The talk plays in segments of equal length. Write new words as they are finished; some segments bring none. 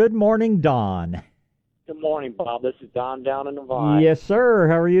Good morning, Don. Good morning, Bob. This is Don down in the Vine. Yes, sir.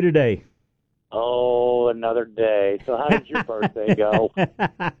 How are you today? Oh, another day. So how did your birthday go?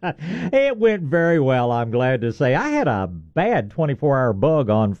 It went very well, I'm glad to say. I had a bad 24-hour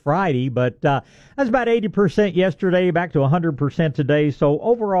bug on Friday, but I was about 80% yesterday, back to 100% today. So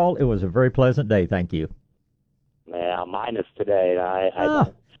overall, it was a very pleasant day. Thank you. Yeah, mine is today.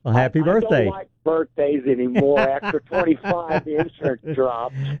 Well, happy birthday. I don't like birthdays anymore. After 25, the insurance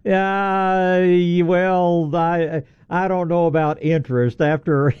dropped. Well, I don't know about interest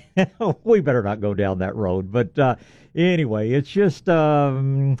after. We better not go down that road. But anyway, it's just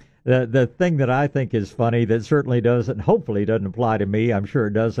the thing that I think is funny that certainly doesn't, hopefully doesn't apply to me. I'm sure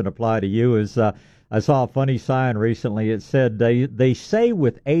it doesn't apply to you. Is I saw a funny sign recently. It said they say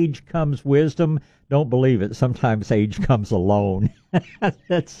with age comes wisdom. Don't believe it. Sometimes age comes alone.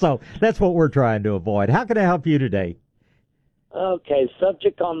 That's what we're trying to avoid. How can I help you today? Okay,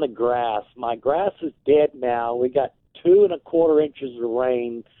 subject on the grass. My grass is dead now. We got 2.25 inches of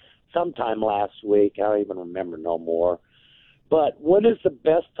rain sometime last week. I don't even remember no more. But when is the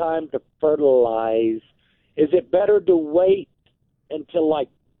best time to fertilize? Is it better to wait until like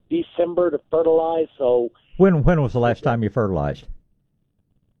December to fertilize? So when was the last time you fertilized?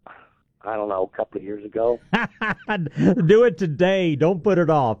 I don't know, a couple of years ago. Do it today. Don't put it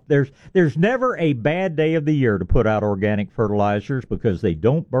off. There's never a bad day of the year to put out organic fertilizers because they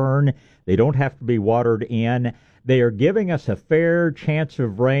don't burn. They don't have to be watered in. They are giving us a fair chance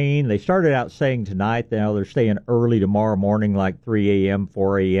of rain. They started out saying tonight, now they're staying early tomorrow morning, like 3 a.m.,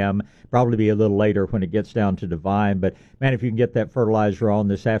 4 a.m., probably be a little later when it gets down to Divine. But, man, if you can get that fertilizer on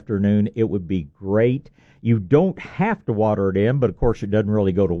this afternoon, it would be great. You don't have to water it in, but, of course, it doesn't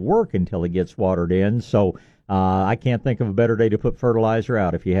really go to work until it gets watered in. So I can't think of a better day to put fertilizer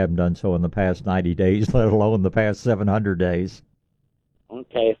out if you haven't done so in the past 90 days, let alone the past 700 days.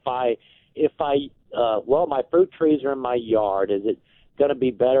 Okay, well, my fruit trees are in my yard. Is it going to be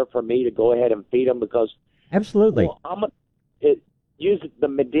better for me to go ahead and feed them? Because absolutely, well, I'm gonna use the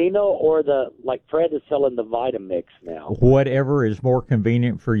Medina or like Fred is selling the Vitamix now. Whatever is more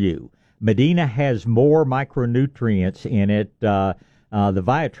convenient for you. Medina has more micronutrients in it. The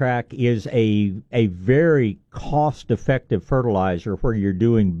Viatrac is a very cost-effective fertilizer where you're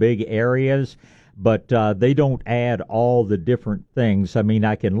doing big areas, but they don't add all the different things. I mean,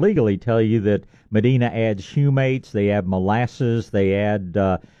 I can legally tell you that Medina adds humates, they add molasses, they add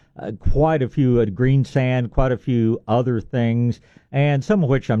quite a few green sand, quite a few other things, and some of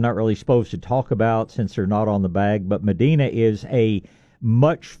which I'm not really supposed to talk about since they're not on the bag, but Medina is a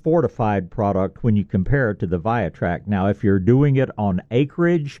much fortified product when you compare it to the Viatrac. Now, if you're doing it on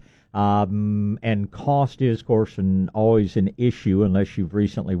acreage, and cost is, of course, always an issue unless you've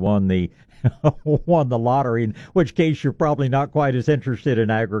recently won the won the lottery, in which case you're probably not quite as interested in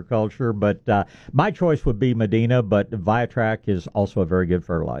agriculture. But my choice would be Medina, but Viatrac is also a very good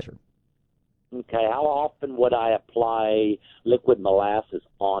fertilizer. Okay, how often would I apply liquid molasses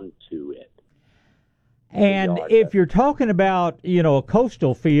onto it? And if you're talking about, a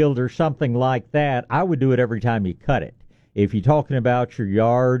coastal field or something like that, I would do it every time you cut it. If you're talking about your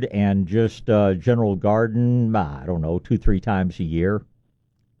yard and just general garden, I don't know, 2-3 times a year.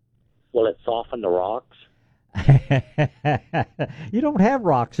 Will it soften the rocks? You don't have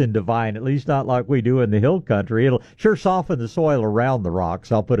rocks in Divine, at least not like we do in the hill country. It'll sure soften the soil around the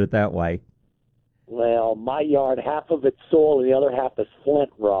rocks, I'll put it that way. Well, my yard, half of it's soil and the other half is flint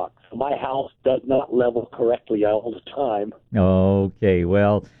rock. So my house does not level correctly all the time. Okay,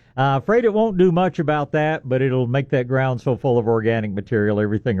 well, afraid it won't do much about that, but it'll make that ground so full of organic material,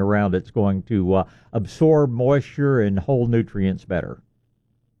 everything around it's going to absorb moisture and hold nutrients better.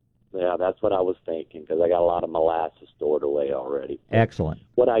 Yeah, that's what I was thinking, because I got a lot of molasses stored away already. Excellent.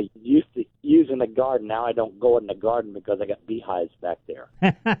 What I used to use in the garden, now I don't go in the garden because I got beehives back there.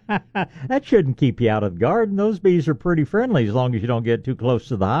 That shouldn't keep you out of the garden. Those bees are pretty friendly as long as you don't get too close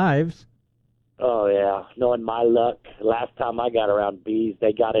to the hives. Oh, yeah. Knowing my luck, last time I got around bees,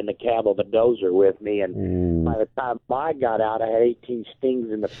 they got in the cab of a dozer with me, and by the time I got out, I had 18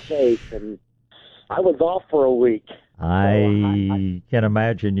 stings in the face, and I was off for a week. I can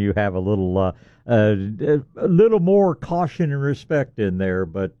imagine you have a little more caution and respect in there,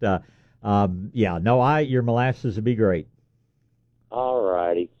 but your molasses would be great. All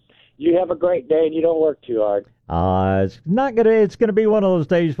righty. You have a great day, and you don't work too hard. It's gonna be one of those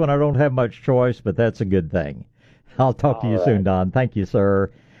days when I don't have much choice, but that's a good thing. I'll talk to you soon, Don. Thank you, sir.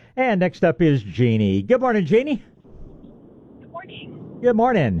 And next up is Jeannie. Good morning, Jeannie. Good morning. Good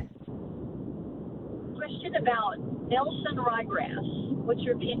morning. Question about Nelson ryegrass. What's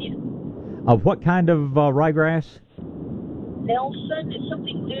your opinion? Of what kind of ryegrass? Nelson. It's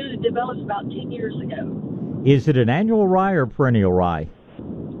something new that developed about 10 years ago. Is it an annual rye or perennial rye?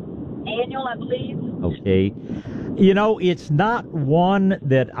 Annual, I believe. Okay. You know, it's not one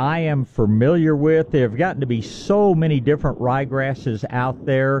that I am familiar with. There have gotten to be so many different ryegrasses out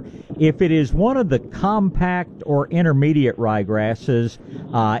there. If it is one of the compact or intermediate ryegrasses,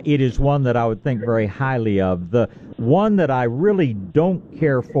 it is one that I would think very highly of. The one that I really don't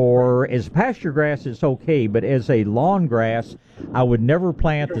care for, as pasture grass, it's okay, but as a lawn grass, I would never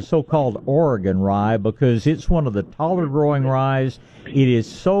plant the so-called Oregon rye because it's one of the taller growing ryes. It is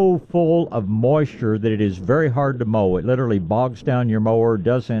so full of moisture that it is very hard to mow. It literally bogs down your mower,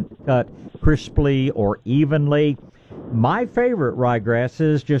 doesn't cut crisply or evenly. My favorite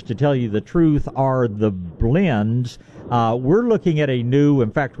ryegrasses, just to tell you the truth, are the blends. We're looking at a new,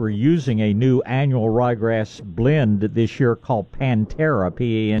 in fact, we're using a new annual ryegrass blend this year called Pantera,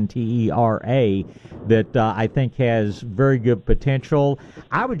 Pantera, that I think has very good potential.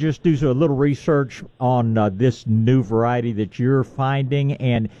 I would just do a little research on this new variety that you're finding,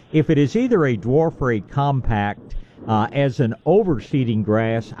 and if it is either a dwarf or a compact, as an overseeding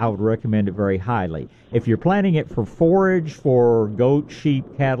grass, I would recommend it very highly. If you're planting it for forage, for goats, sheep,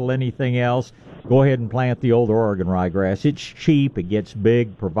 cattle, anything else, go ahead and plant the old Oregon ryegrass. It's cheap, it gets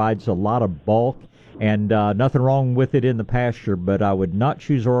big, provides a lot of bulk, and nothing wrong with it in the pasture, but I would not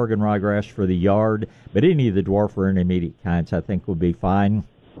choose Oregon ryegrass for the yard, but any of the dwarf or intermediate kinds I think would be fine.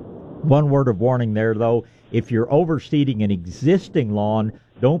 One word of warning there, though, if you're overseeding an existing lawn,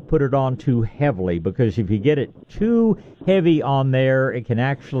 don't put it on too heavily, because if you get it too heavy on there, it can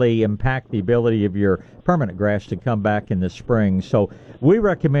actually impact the ability of your permanent grass to come back in the spring. So we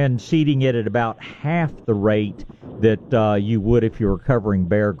recommend seeding it at about half the rate that you would if you were covering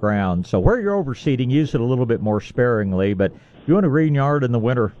bare ground. So where you're overseeding, use it a little bit more sparingly, but if you want a green yard in the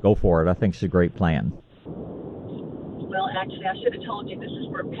winter, go for it. I think it's a great plan. Well, actually, I should have told you this is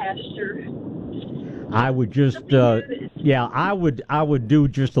for pasture. I would just, I would do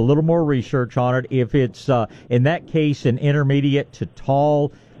just a little more research on it. If it's, in that case, an intermediate to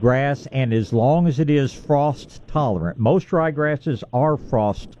tall grass, and as long as it is frost tolerant. Most ryegrasses are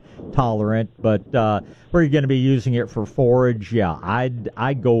frost tolerant, but where you're going to be using it for forage,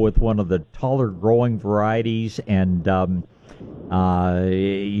 I'd go with one of the taller growing varieties, and just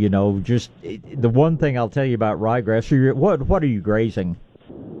the one thing I'll tell you about ryegrass, what are you grazing?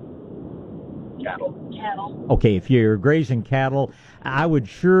 Cattle. Okay, if you're grazing cattle, I would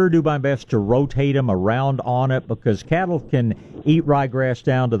sure do my best to rotate them around on it, because cattle can eat ryegrass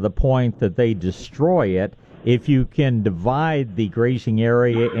down to the point that they destroy it. If you can divide the grazing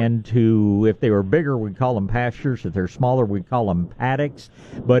area into, if they were bigger, we'd call them pastures. If they're smaller, we'd call them paddocks.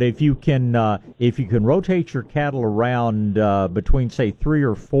 But if you can rotate your cattle around between, say, 3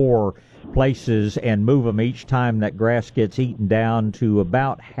 or 4 places and move them each time that grass gets eaten down to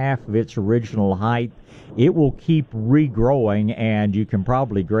about half of its original height, it will keep regrowing, and you can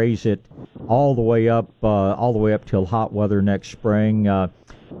probably graze it all the way up till hot weather next spring.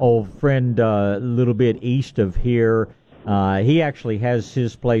 Old friend a little bit east of here, he actually has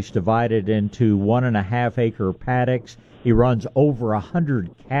his place divided into 1.5 acre paddocks. He runs over 100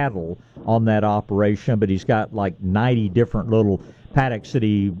 cattle on that operation, but he's got like 90 different little paddocks that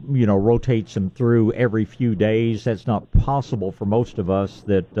he, rotates them through every few days. That's not possible for most of us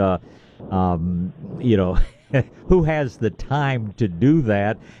that, who has the time to do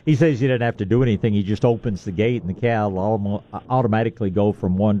that. He says he doesn't have to do anything. He just opens the gate and the cattle automatically go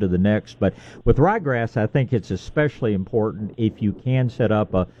from one to the next. But with ryegrass, I think it's especially important if you can set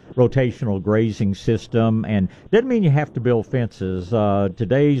up a rotational grazing system. And doesn't mean you have to build fences.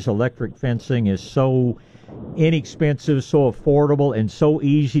 Today's electric fencing is so inexpensive, so affordable, and so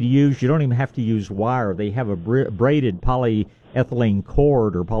easy to use. You don't even have to use wire. They have a braided polyethylene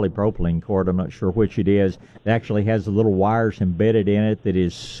cord or polypropylene cord, I'm not sure which it is. It actually has the little wires embedded in it that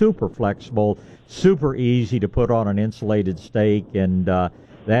is super flexible, super easy to put on an insulated stake, and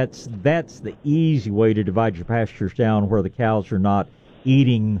that's the easy way to divide your pastures down where the cows are not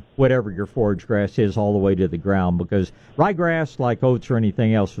eating whatever your forage grass is all the way to the ground, because ryegrass, like oats or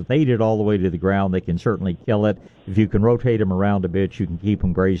anything else, if they eat it all the way to the ground, they can certainly kill it. If you can rotate them around a bit, you can keep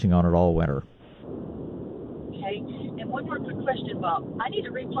them grazing on it all winter. Okay, and one more quick question, Bob. I need to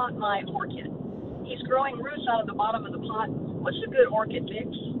repot my orchid. He's growing roots out of the bottom of the pot. What's a good orchid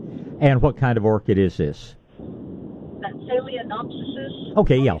mix? And what kind of orchid is this? That Phalaenopsis.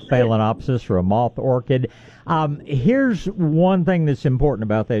 Okay, yeah, Phalaenopsis, or a moth orchid. Here's one thing that's important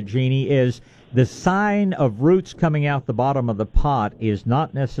about that, Jeannie, is the sign of roots coming out the bottom of the pot is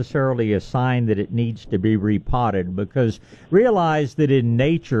not necessarily a sign that it needs to be repotted, because realize that in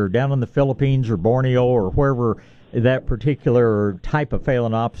nature, down in the Philippines or Borneo or wherever that particular type of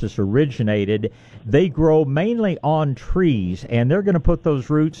Phalaenopsis originated, they grow mainly on trees, and they're going to put those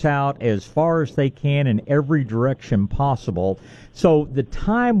roots out as far as they can in every direction possible. So the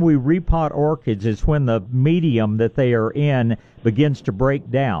time we repot orchids is when the medium that they are in begins to break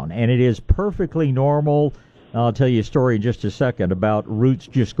down, and it is perfectly normal. I'll tell you a story in just a second about roots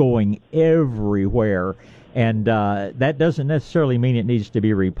just going everywhere. And that doesn't necessarily mean it needs to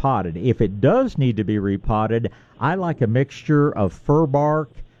be repotted. If it does need to be repotted, I like a mixture of fir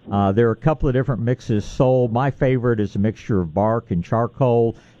bark. There are a couple of different mixes sold. My favorite is a mixture of bark and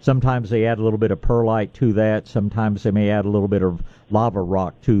charcoal. Sometimes they add a little bit of perlite to that. Sometimes they may add a little bit of lava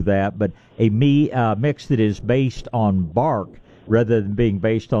rock to that. But a mix that is based on bark rather than being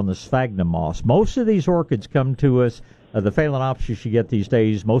based on the sphagnum moss. Most of these orchids come to us, the Phalaenopsis you get these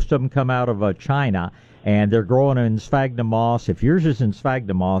days, most of them come out of China, and they're growing in sphagnum moss. If yours is in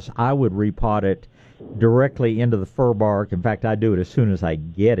sphagnum moss, I would repot it directly into the fir bark. In fact, I do it as soon as I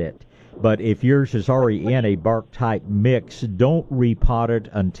get it. But if yours is already in a bark-type mix, don't repot it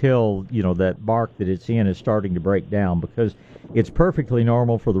until, that bark that it's in is starting to break down, because it's perfectly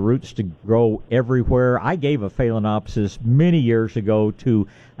normal for the roots to grow everywhere. I gave a Phalaenopsis many years ago to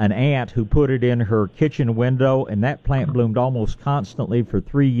an aunt who put it in her kitchen window, and that plant bloomed almost constantly for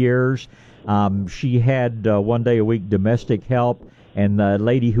 3 years. She had 1 day a week domestic help, and the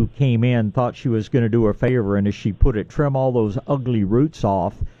lady who came in thought she was going to do her a favor, and as she put it, trim all those ugly roots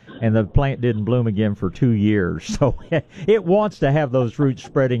off, and the plant didn't bloom again for 2 years. So it wants to have those roots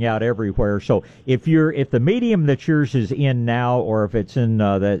spreading out everywhere. So if the medium that yours is in now, or if it's in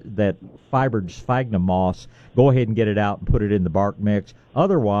that fibered sphagnum moss, go ahead and get it out and put it in the bark mix.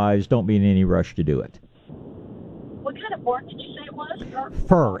 Otherwise, don't be in any rush to do it. What kind of bark did you say it was?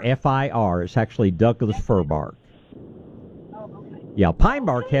 Fir, F-I-R. It's actually Douglas fir bark. Yeah, pine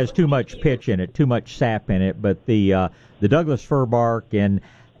bark has too much pitch in it, too much sap in it, but the Douglas fir bark, and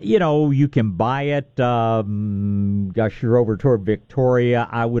you can buy it. You're over toward Victoria.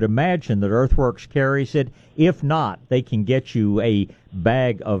 I would imagine that Earthworks carries it. If not, they can get you a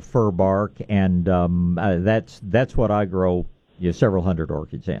bag of fir bark, and that's what I grow several hundred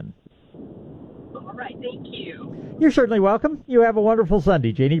orchids in. All right, thank you. You're certainly welcome. You have a wonderful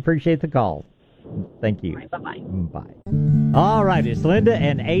Sunday, Jeannie. Appreciate the call. Thank you. All right, bye-bye. Bye. All right, it's Linda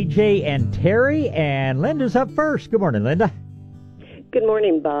and AJ and Terry, and Linda's up first. Good morning, Linda. Good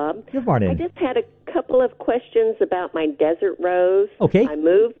morning, Bob. Good morning. I just had a couple of questions about my desert rose. Okay.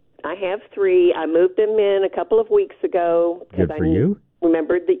 I have 3. I moved them in a couple of weeks ago. Good for you.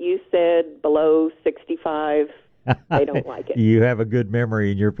 Remembered that you said below 65, they don't like it. You have a good memory,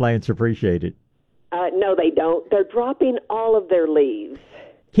 and your plants appreciate it. No, they don't. They're dropping all of their leaves.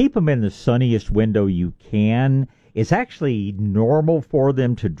 Keep them in the sunniest window you can. It's actually normal for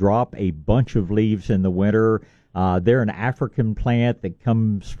them to drop a bunch of leaves in the winter. They're an African plant that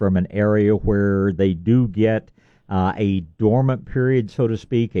comes from an area where they do get a dormant period, so to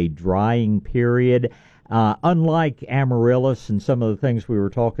speak, a drying period. Unlike amaryllis and some of the things we were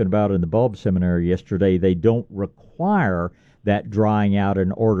talking about in the bulb seminary yesterday, they don't require that drying out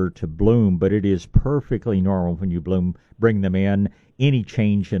in order to bloom, but it is perfectly normal when you bring them in. Any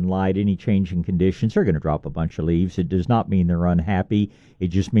change in light, any change in conditions, they're going to drop a bunch of leaves. It does not mean they're unhappy. It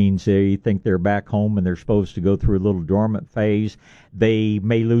just means they think they're back home and they're supposed to go through a little dormant phase. They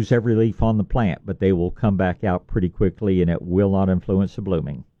may lose every leaf on the plant, but they will come back out pretty quickly, and it will not influence the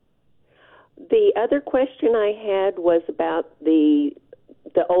blooming. The other question I had was about the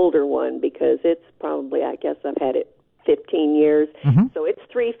older one, because it's probably, I guess I've had it 15 years, so it's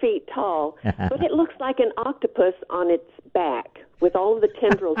 3 feet tall, but it looks like an octopus on its back with all of the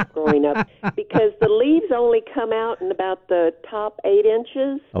tendrils growing up, because the leaves only come out in about the top 8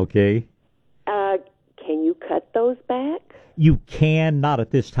 inches. Okay. Can you cut those back? You can, not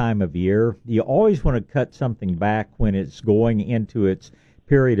at this time of year. You always want to cut something back when it's going into its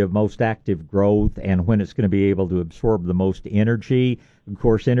period of most active growth and when it's going to be able to absorb the most energy. Of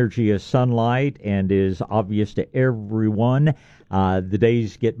course, energy is sunlight and is obvious to everyone. The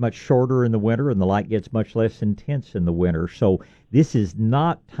days get much shorter in the winter and the light gets much less intense in the winter. So this is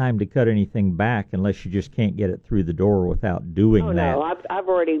not time to cut anything back unless you just can't get it through the door without doing that. No, I've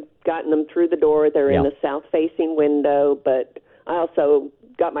already gotten them through the door. They're in the south-facing window, but I also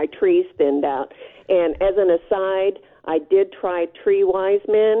got my trees thinned out. And as an aside, I did try Tree Wise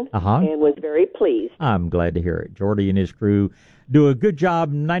Men and was very pleased. I'm glad to hear it. Jordy and his crew do a good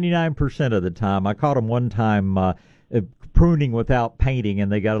job 99% of the time. I caught them one time pruning without painting,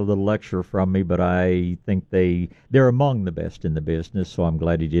 and they got a little lecture from me, but I think they're among the best in the business, so I'm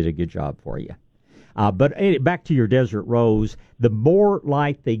glad he did a good job for you. But back to your desert rose, the more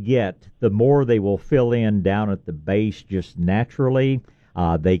light they get, the more they will fill in down at the base just naturally.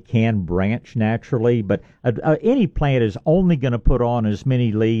 They can branch naturally, but any plant is only going to put on as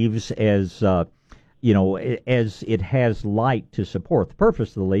many leaves as as it has light to support. The purpose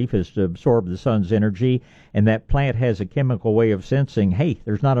of the leaf is to absorb the sun's energy, and that plant has a chemical way of sensing, hey,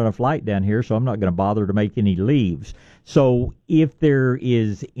 there's not enough light down here, so I'm not going to bother to make any leaves. So if there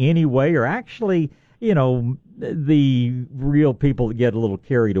is any way, or actually, the real people that get a little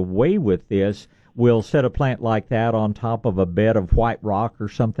carried away with this will set a plant like that on top of a bed of white rock or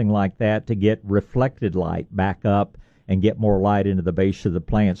something like that to get reflected light back up and get more light into the base of the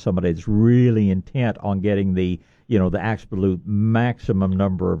plant. Somebody that's really intent on getting the absolute maximum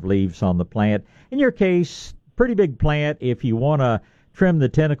number of leaves on the plant. In your case, pretty big plant. If you want to trim the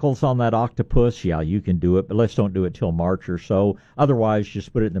tentacles on that octopus, yeah, you can do it, but let's don't do it till March or so. Otherwise,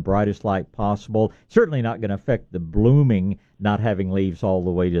 just put it in the brightest light possible. Certainly not going to affect the blooming, not having leaves all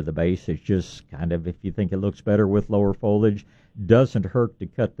the way to the base. It's just kind of, if you think it looks better with lower foliage, doesn't hurt to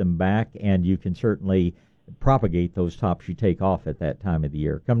cut them back, and you can certainly propagate those tops you take off at that time of the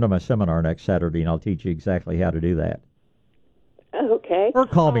year. Come to my seminar next Saturday, and I'll teach you exactly how to do that. Okay. Or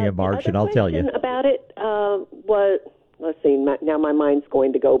call me in March, and I'll tell you. About it was, let's see, now my mind's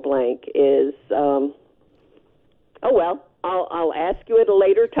going to go blank, is, I'll ask you at a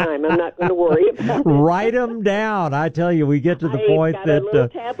later time. I'm not going to worry about it. Write them down. I tell you, we get to the point that... I've got a little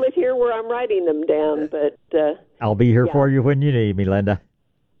tablet here where I'm writing them down, but... I'll be here for you when you need me, Linda.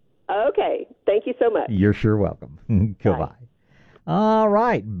 Okay. Thank you so much. You're sure welcome. Goodbye. Bye. All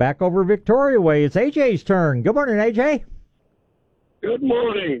right. Back over Victoria Way. It's AJ's turn. Good morning, AJ. Good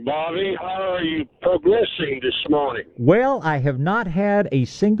morning, Bobby. How are you progressing this morning? Well, I have not had a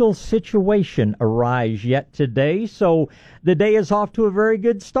single situation arise yet today, so the day is off to a very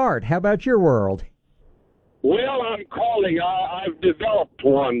good start. How about your world? Well, I'm calling. I've developed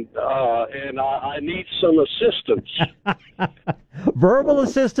one, and I need some assistance. Verbal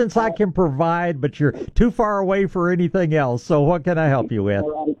assistance I can provide, but you're too far away for anything else, so what can I help you with?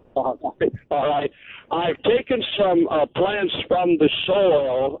 All right. I've taken some plants from the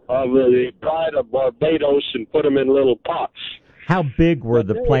soil of the Pride of Barbados and put them in little pots. How big were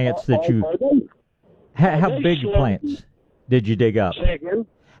the plants that you... How big plants did you dig up?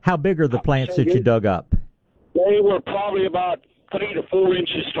 How big are the plants that you dug up? They were probably about 3 to 4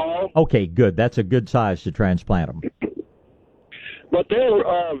 inches tall. Okay, good. That's a good size to transplant them. But they're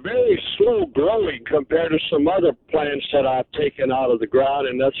very slow growing compared to some other plants that I've taken out of the ground,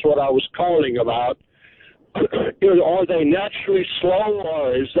 and that's what I was calling about. Are they naturally slow,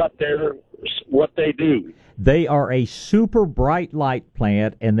 or is that what they do? They are a super bright light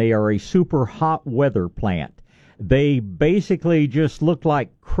plant, and they are a super hot weather plant. They basically just look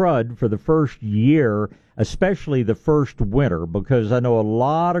like crud for the first year, especially the first winter, because I know a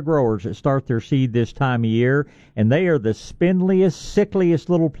lot of growers that start their seed this time of year, and they are the spindliest, sickliest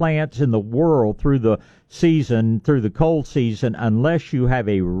little plants in the world through the season, through the cold season, unless you have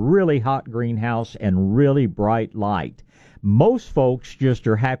a really hot greenhouse and really bright light. Most folks just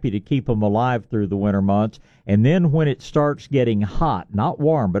are happy to keep them alive through the winter months, and then when it starts getting hot, not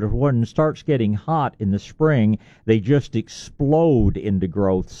warm, but when it starts getting hot in the spring, they just explode into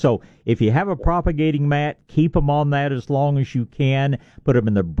growth. So if you have a propagating mat, keep them on that as long as you can. Put them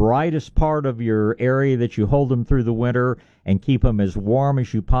in the brightest part of your area that you hold them through the winter, and keep them as warm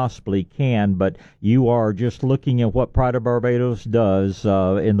as you possibly can. But you are just looking at what Pride of Barbados does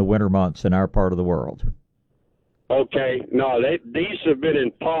in the winter months in our part of the world. Okay. No, these have been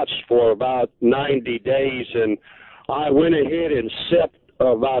in pots for about 90 days, and I went ahead and set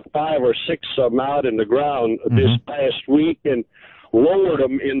about 5 or 6 of them out in the ground this past week and lowered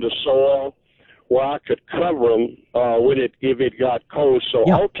them in the soil where I could cover them if it got cold. So,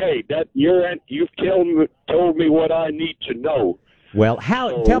 okay, you've told me what I need to know. Well,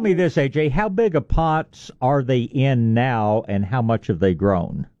 tell me this, AJ, how big of pots are they in now, and how much have they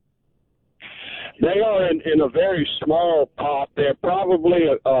grown? They are in a very small pot. They're probably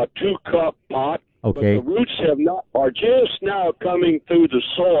a 2-cup pot. Okay. But the roots are just now coming through the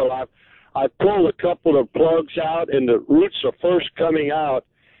soil. I pulled a couple of plugs out, and the roots are first coming out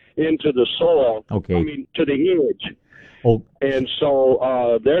into the soil. Okay. I mean, to the edge. Oh. And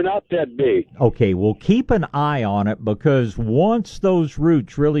so they're not that big. Okay, well, keep an eye on it, because once those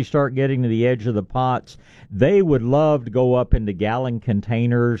roots really start getting to the edge of the pots, they would love to go up into gallon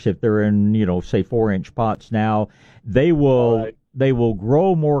containers. If they're in, say 4-inch pots now, they will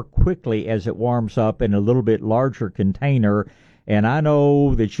grow more quickly as it warms up in a little bit larger container. And I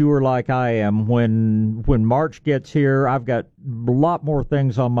know that you are like I am. When March gets here, I've got a lot more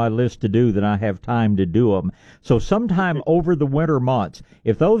things on my list to do than I have time to do them. So sometime over the winter months,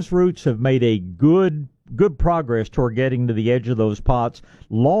 if those roots have made a good progress toward getting to the edge of those pots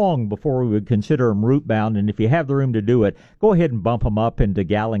long before we would consider them root bound, and if you have the room to do it, go ahead and bump them up into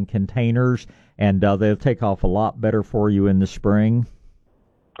gallon containers, and they'll take off a lot better for you in the spring.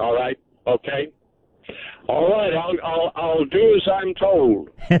 All right. Okay. All right. I'll do as I'm told.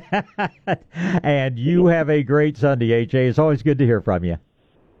 And you have a great Sunday, AJ. It's always good to hear from you.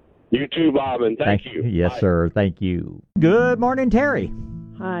 You too, Bob, and thank you. Yes, Bye. sir. Thank you. Good morning, Terry.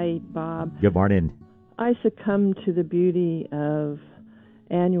 Hi, Bob. Good morning. I succumbed to the beauty of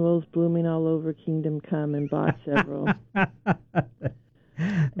annuals blooming all over Kingdom Come and bought several.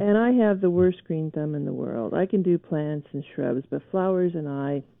 And I have the worst green thumb in the world. I can do plants and shrubs, but flowers and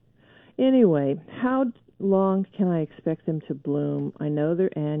I... Anyway, how long can I expect them to bloom? I know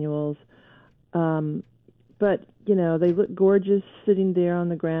they're annuals, but, you know, they look gorgeous sitting there on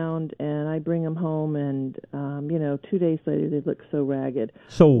the ground, and I bring them home, and, 2 days later they look so ragged.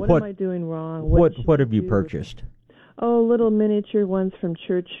 So what am I doing wrong? What have you purchased? Oh, little miniature ones from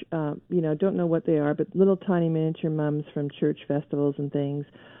church, don't know what they are, but little tiny miniature mums from church festivals and things.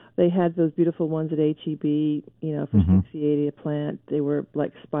 They had those beautiful ones at H-E-B, for $60-80 a plant. They were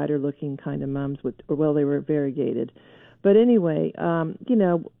like spider-looking kind of mums, they were variegated. But anyway, how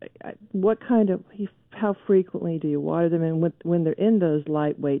frequently do you water them? And when they're in those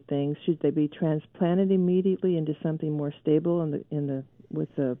lightweight things, should they be transplanted immediately into something more stable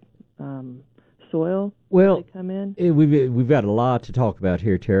with the soil? Well, they come in? We've got a lot to talk about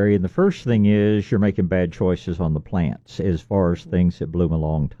here, Terry. And the first thing is you're making bad choices on the plants as far as things that bloom a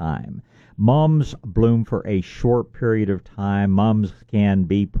long time. Mums bloom for a short period of time. Mums can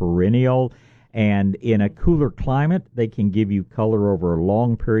be perennial, and in a cooler climate, they can give you color over a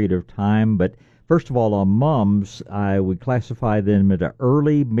long period of time. But first of all, on mums, I would classify them into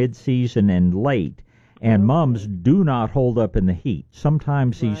early, mid-season, and late. And mums do not hold up in the heat.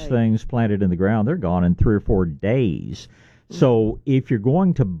 Sometimes these things planted in the ground, they're gone in 3 or 4 days. So if you're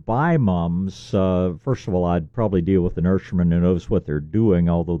going to buy mums, first of all, I'd probably deal with the nurseryman who knows what they're doing,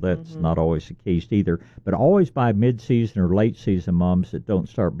 although that's not always the case either. But always buy mid-season or late-season mums that don't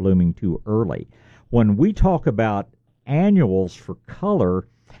start blooming too early. When we talk about annuals for color,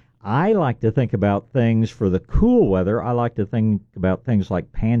 I like to think about things for the cool weather. I like to think about things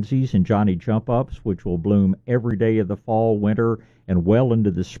like pansies and Johnny jump-ups, which will bloom every day of the fall, winter, and well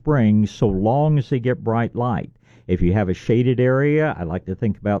into the spring, so long as they get bright light. If you have a shaded area, I like to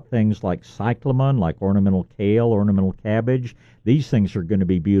think about things like cyclamen, like ornamental kale, ornamental cabbage. These things are going to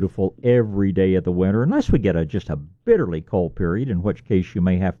be beautiful every day of the winter, unless we get just a bitterly cold period, in which case you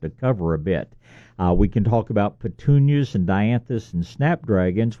may have to cover a bit. We can talk about petunias and dianthus and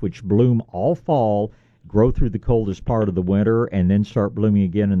snapdragons, which bloom all fall, grow through the coldest part of the winter, and then start blooming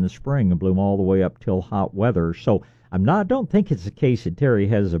again in the spring and bloom all the way up till hot weather. So I don't think it's the case that Terry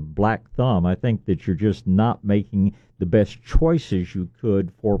has a black thumb. I think that you're just not making the best choices you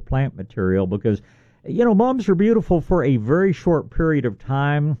could for plant material because, mums are beautiful for a very short period of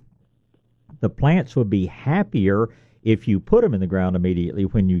time. The plants would be happier if you put them in the ground immediately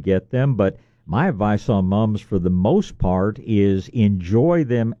when you get them, but my advice on mums for the most part is enjoy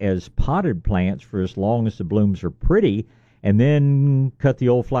them as potted plants for as long as the blooms are pretty, and then cut the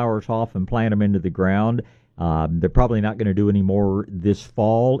old flowers off and plant them into the ground. They're probably not going to do any more this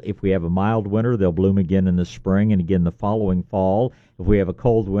fall. If we have a mild winter, they'll bloom again in the spring and again the following fall. If we have a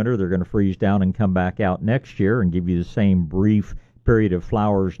cold winter, they're going to freeze down and come back out next year and give you the same brief period of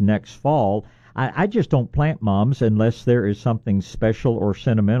flowers next fall. I just don't plant mums unless there is something special or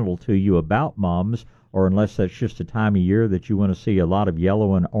sentimental to you about mums, or unless that's just a time of year that you want to see a lot of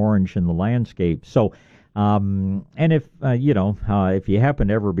yellow and orange in the landscape. So, and if you happen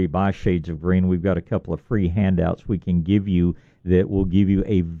to ever be by Shades of Green, we've got a couple of free handouts we can give you that will give you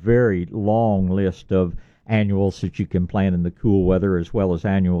a very long list of annuals that you can plant in the cool weather as well as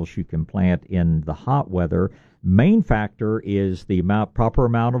annuals you can plant in the hot weather. Main factor is the proper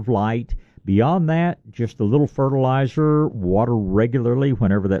amount of light. Beyond that, just a little fertilizer, water regularly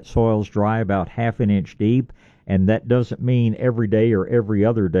whenever that soil's dry, about half an inch deep. And that doesn't mean every day or every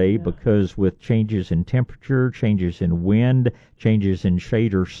other day because with changes in temperature, changes in wind, changes in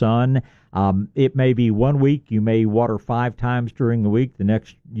shade or sun, it may be 1 week you may water 5 times during the week. The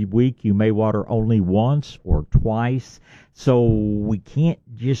next week you may water only once or twice. So we can't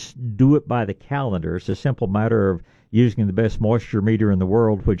just do it by the calendar. It's a simple matter of using the best moisture meter in the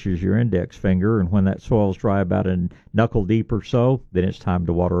world, which is your index finger, and when that soil's dry about a knuckle deep or so, then it's time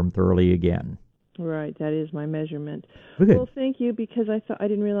to water them thoroughly again. Right, that is my measurement. Good. Well, thank you, because I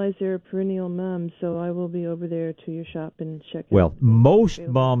didn't realize they're perennial mums, so I will be over there to your shop and check it out. Well, most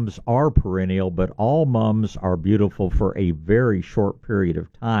mums are perennial, but all mums are beautiful for a very short period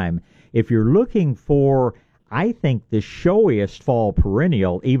of time. If you're looking for, I think, the showiest fall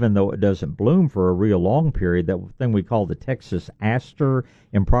perennial, even though it doesn't bloom for a real long period, that thing we call the Texas aster,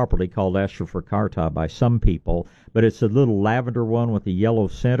 improperly called Aster fracarta by some people, but it's a little lavender one with a yellow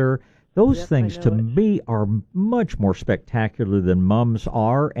center. Those things, to me, are much more spectacular than mums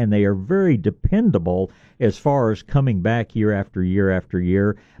are, and they are very dependable as far as coming back year after year after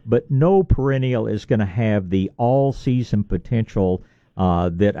year. But no perennial is going to have the all-season potential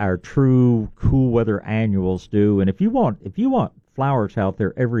that our true cool weather annuals do. And if you want flowers out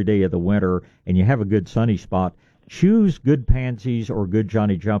there every day of the winter, and you have a good sunny spot, choose good pansies or good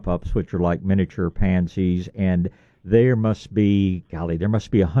Johnny Jump Ups, which are like miniature pansies, and there must be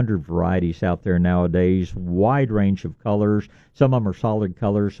 100 varieties out there nowadays, wide range of colors. Some of them are solid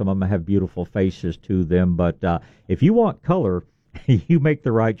colors, some of them have beautiful faces to them. But if you want color, you make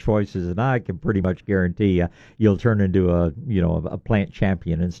the right choices, and I can pretty much guarantee you'll turn into a plant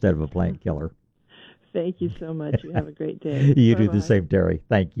champion instead of a plant killer. Thank you so much. You have a great day. You Bye-bye. do the same, Terry.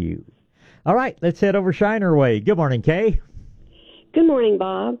 Thank you. All right, let's head over Shiner Way. Good morning, Kay. Good morning,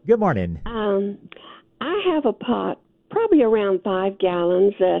 Bob. Good morning. I have a pot, probably around 5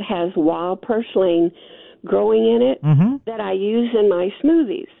 gallons, that has wild purslane growing in it that I use in my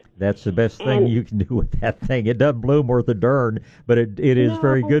smoothies. That's the best thing you can do with that thing. It doesn't bloom worth a darn, but it is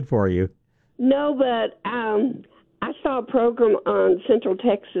very good for you. No, but I saw a program on Central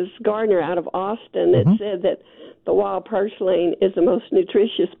Texas Gardener out of Austin that said that the wild purslane is the most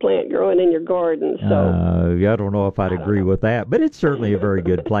nutritious plant growing in your garden. So I don't know if I'd agree with that, but it's certainly a very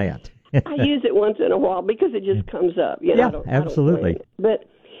good plant. I use it once in a while because it just comes up. Yeah, absolutely. But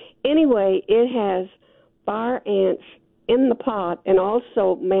anyway, it has fire ants in the pot and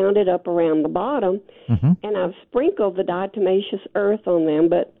also mounted up around the bottom. And I've sprinkled the diatomaceous earth on them,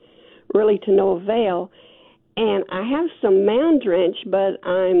 but really to no avail. And I have some mound drench, but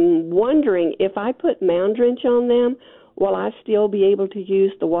I'm wondering if I put mound drench on them, will I still be able to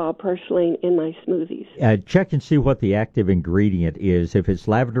use the wild purslane in my smoothies? Check and see what the active ingredient is. If it's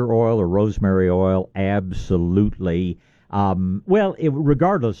lavender oil or rosemary oil, absolutely.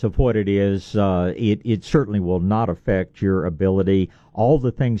 Regardless of what it is, it certainly will not affect your ability. All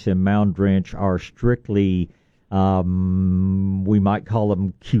the things in mound drench are strictly, we might call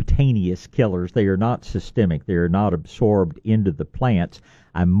them cutaneous killers. They are not systemic. They are not absorbed into the plants.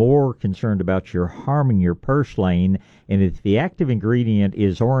 I'm more concerned about your harming your purslane, and if the active ingredient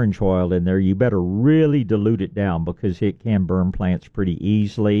is orange oil in there, you better really dilute it down because it can burn plants pretty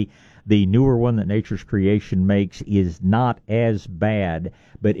easily. The newer one that Nature's Creation makes is not as bad,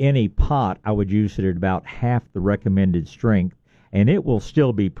 but in a pot, I would use it at about half the recommended strength, and it will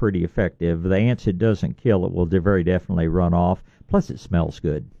still be pretty effective. The ants it doesn't kill, it will very definitely run off. Plus, it smells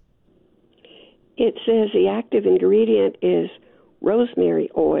good. It says the active ingredient is rosemary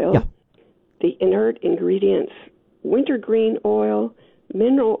oil. Yeah. The inert ingredients, wintergreen oil,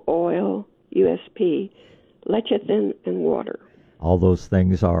 mineral oil, USP, lecithin, and water. All those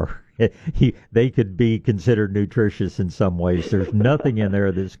things are, they could be considered nutritious in some ways. There's nothing in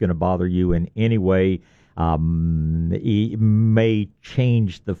there that's going to bother you in any way. It may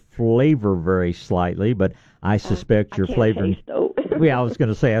change the flavor very slightly, but I suspect you're flavoring. Yeah, I was going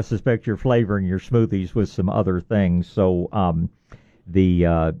to say I suspect you're flavoring your smoothies with some other things. So, I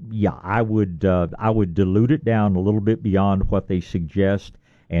would dilute it down a little bit beyond what they suggest,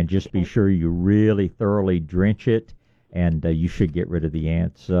 and just be sure you really thoroughly drench it. And you should get rid of the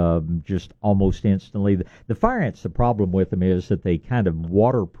ants just almost instantly. The fire ants, the problem with them is that they kind of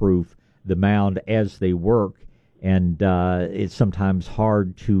waterproof the mound as they work, and it's sometimes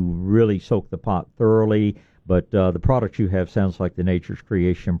hard to really soak the pot thoroughly. But the product you have sounds like the Nature's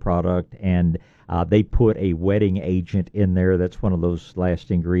Creation product, and they put a wetting agent in there. That's one of those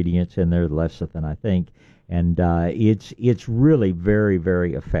last ingredients in there, the lecithin, I think. And it's really very,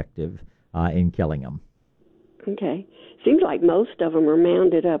 very effective in killing them. Okay. Seems like most of them are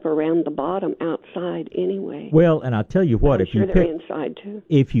mounded up around the bottom outside anyway. Well, and I'll tell you what, if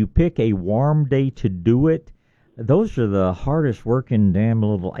you pick a warm day to do it, those are the hardest working damn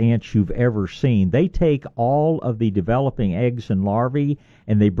little ants you've ever seen. They take all of the developing eggs and larvae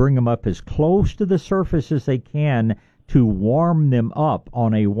and they bring them up as close to the surface as they can to warm them up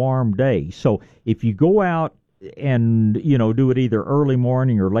on a warm day. So if you go out do it either early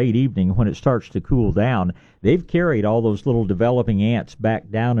morning or late evening when it starts to cool down, they've carried all those little developing ants back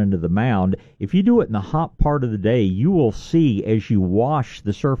down into the mound. If you do it in the hot part of the day, you will see as you wash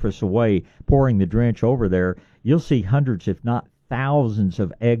the surface away, pouring the drench over there, you'll see hundreds, if not thousands,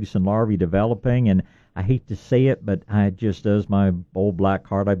 of eggs and larvae developing. And I hate to say it, but it just does my old black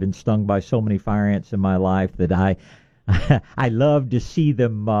heart. I've been stung by so many fire ants in my life that I love to see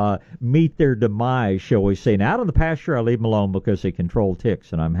them meet their demise, shall we say. Now, out of the pasture, I leave them alone because they control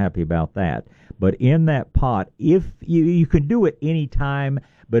ticks, and I'm happy about that. But in that pot, if you can do it any time,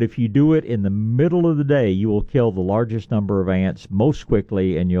 but if you do it in the middle of the day, you will kill the largest number of ants most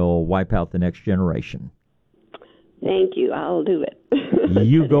quickly, and you'll wipe out the next generation. Thank you. I'll do it.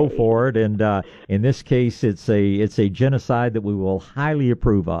 You go for it, and in this case, it's a genocide that we will highly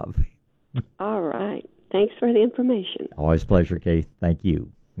approve of. All right. Thanks for the information. Always a pleasure, Kate. Thank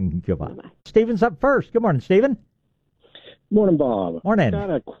you. Goodbye. Bye-bye. Stephen's up first. Good morning, Stephen. Morning, Bob. Morning. I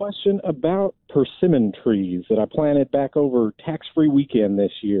got a question about persimmon trees that I planted back over tax-free weekend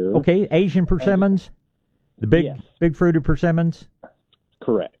this year. Okay, Asian persimmons? The big fruited persimmons?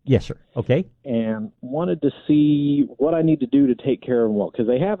 Correct. Yes, sir. Okay. And wanted to see what I need to do to take care of them well, because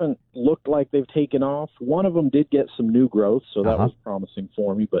they haven't looked like they've taken off. One of them did get some new growth, so that was promising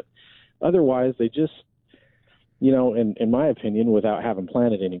for me, but otherwise they just, in my opinion, without having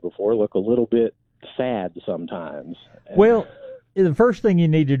planted any before, look a little bit sad sometimes. Well, the first thing you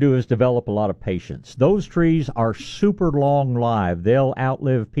need to do is develop a lot of patience. Those trees are super long-lived. They'll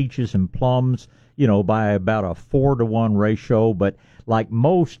outlive peaches and plums, by about a 4-to-1 ratio, but like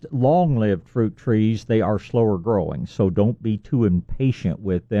most long-lived fruit trees, they are slower growing, so don't be too impatient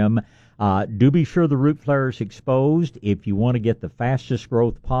with them. Do be sure the root flare is exposed. If you want to get the fastest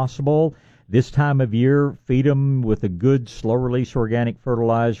growth possible, this time of year, feed them with a good slow-release organic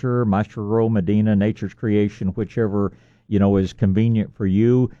fertilizer, Maestro Grow, Medina, Nature's Creation, whichever is convenient for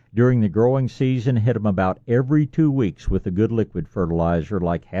you. During the growing season, hit them about every 2 weeks with a good liquid fertilizer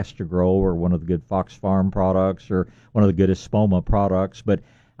like Has2Grow or one of the good Fox Farm products or one of the good Espoma products. But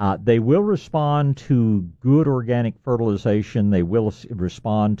they will respond to good organic fertilization. They will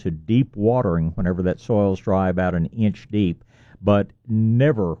respond to deep watering whenever that soil is dry, about an inch deep. But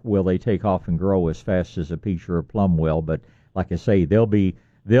never will they take off and grow as fast as a peach or a plum will. But like I say, they'll be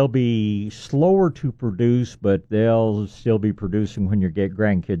slower to produce, but they'll still be producing when your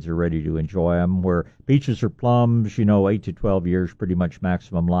grandkids are ready to enjoy them, where peaches or plums, 8 to 12 years, pretty much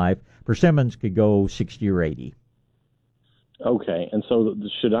maximum life. Persimmons could go 60 or 80. Okay, and so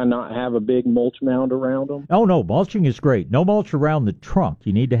should I not have a big mulch mound around them? Oh, no, mulching is great. No mulch around the trunk.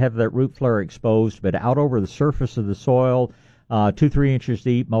 You need to have that root flare exposed, but out over the surface of the soil, 2-3 inches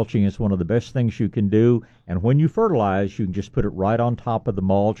deep, mulching is one of the best things you can do. And when you fertilize, you can just put it right on top of the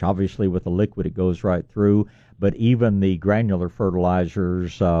mulch. Obviously, with the liquid, it goes right through. But even the granular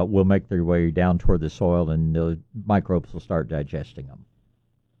fertilizers will make their way down toward the soil, and the microbes will start digesting them.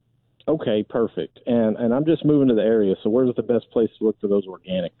 Okay, perfect. And I'm just moving to the area, so where's the best place to look for those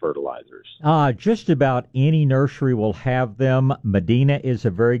organic fertilizers? Just about any nursery will have them. Medina is a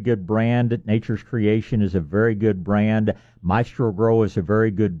very good brand. Nature's Creation is a very good brand. Maestro Grow is a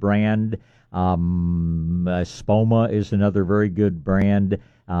very good brand. Espoma is another very good brand.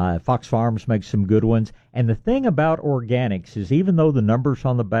 Fox Farms makes some good ones. And the thing about organics is even though the numbers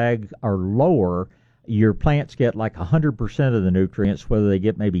on the bag are lower, your plants get like 100% of the nutrients, whether they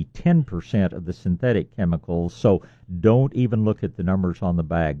get maybe 10% of the synthetic chemicals. So don't even look at the numbers on the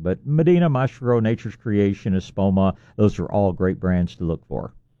bag. But Medina, Maestro Grow, Nature's Creation, Espoma, those are all great brands to look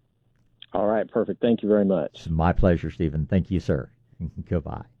for. All right, perfect. Thank you very much. It's my pleasure, Stephen. Thank you, sir.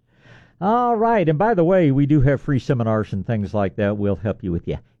 Goodbye. All right, and by the way, we do have free seminars and things like that. We'll help you with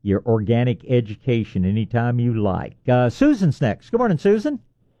your organic education anytime you like. Susan's next. Good morning, Susan.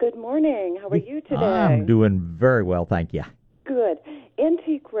 Good morning. How are you today? I'm doing very well, thank you. Good.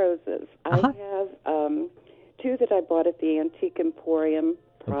 Antique roses. I have two that I bought at the Antique Emporium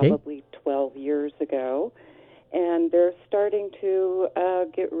probably 12 years ago, and they're starting to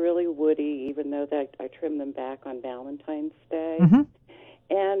get really woody, even though I trim them back on Valentine's Day. Mm-hmm.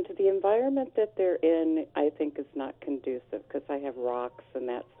 And the environment that they're in, I think, is not conducive because I have rocks and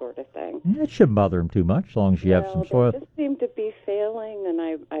that sort of thing. That shouldn't bother them too much as long as you have some soil. They just seem to be failing, and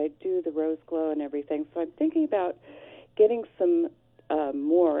I do the rose glow and everything. So I'm thinking about getting some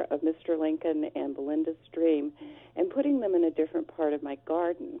more of Mr. Lincoln and Belinda's Dream and putting them in a different part of my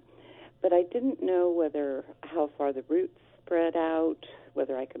garden. But I didn't know how far the roots spread out,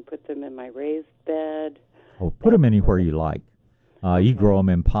 whether I can put them in my raised bed. Oh, put them anywhere you like. You grow them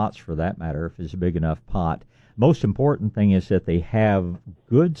in pots for that matter, if it's a big enough pot. Most important thing is that they have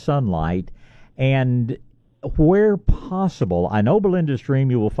good sunlight, and where possible, I know Belinda's Dream,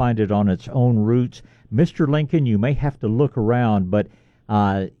 you will find it on its own roots. Mr. Lincoln, you may have to look around, but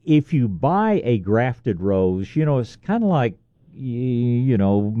if you buy a grafted rose, it's kind of like,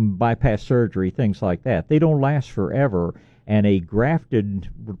 bypass surgery, things like that. They don't last forever, and a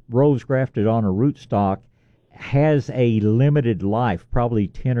rose grafted on a rootstock has a limited life, probably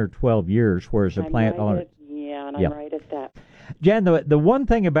 10 or 12 years, whereas a plant on it. Yeah, and I'm right at that. Jan, the one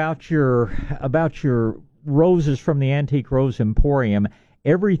thing about your roses from the Antique Rose Emporium,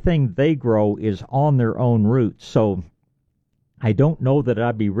 everything they grow is on their own roots. So I don't know that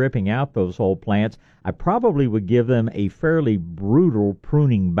I'd be ripping out those old plants. I probably would give them a fairly brutal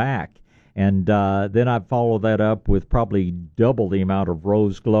pruning back. And then I'd follow that up with probably double the amount of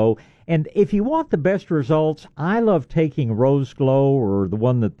Rose Glow. And if you want the best results, I love taking Rose Glow, or the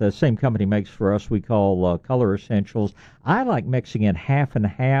one that the same company makes for us we call Color Essentials. I like mixing it half and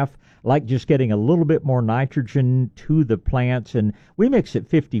half, like just getting a little bit more nitrogen to the plants. And we mix it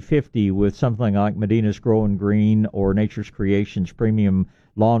 50-50 with something like Medina's Growing Green or Nature's Creations Premium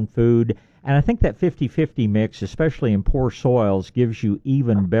Lawn Food. And I think that 50-50 mix, especially in poor soils, gives you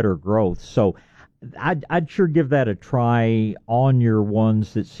even better growth. So I'd sure give that a try on your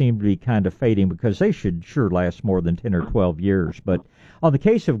ones that seem to be kind of fading, because they should sure last more than 10 or 12 years. But on the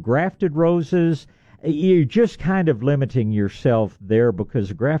case of grafted roses, you're just kind of limiting yourself there,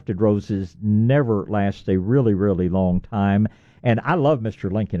 because grafted roses never last a really, really long time. And I love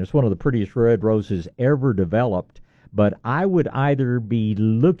Mr. Lincoln. It's one of the prettiest red roses ever developed. But I would either be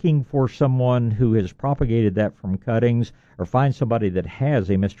looking for someone who has propagated that from cuttings, or find somebody that has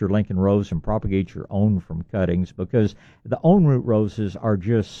a Mr. Lincoln rose and propagate your own from cuttings, because the own root roses are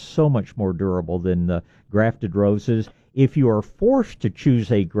just so much more durable than the grafted roses. If you are forced to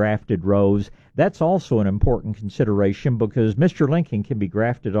choose a grafted rose, that's also an important consideration, because Mr. Lincoln can be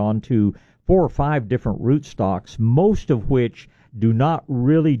grafted onto 4 or 5 different rootstocks, most of which do not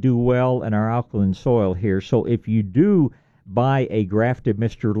really do well in our alkaline soil here. So if you do buy a grafted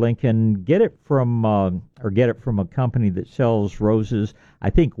Mr. Lincoln, get it from a company that sells roses. I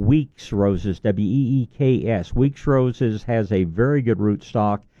think Weeks Roses, Weeks, Weeks Roses has a very good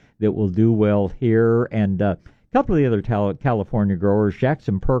rootstock that will do well here. And a couple of the other California growers,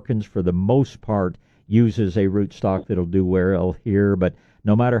 Jackson Perkins for the most part uses a rootstock that'll do well here. But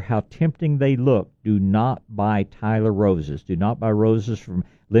no matter how tempting they look, do not buy Tyler roses. Do not buy roses from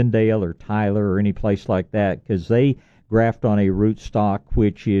Lindale or Tyler or any place like that, because they graft on a rootstock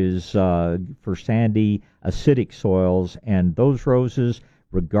which is for sandy, acidic soils. And those roses,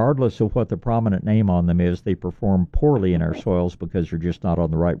 regardless of what the prominent name on them is, they perform poorly in our soils because they're just not on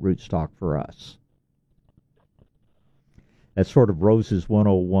the right rootstock for us. That's sort of Roses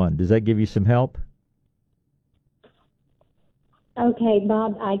 101. Does that give you some help? Okay,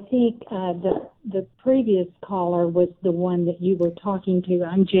 Bob, I think the previous caller was the one that you were talking to.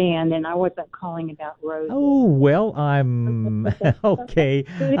 I'm Jan, and I wasn't calling about roses. Oh, well, I'm okay.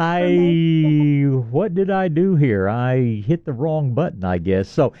 What did I do here? I hit the wrong button, I guess.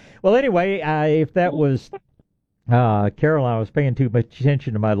 So, well, anyway, if that was Carol, I was paying too much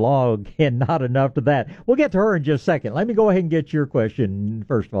attention to my log and not enough to that. We'll get to her in just a second. Let me go ahead and get your question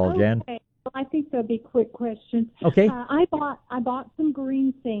first of all, Jan. Okay. Well, I think there'll be quick questions. Okay. I bought some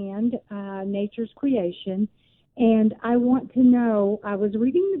green sand, Nature's Creation, and I want to know, I was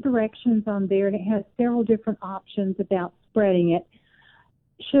reading the directions on there, and it has several different options about spreading it.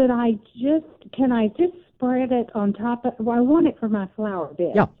 Can I just spread it on top of, I want it for my flower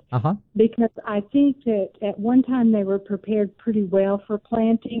beds. Yeah, Because I think that at one time they were prepared pretty well for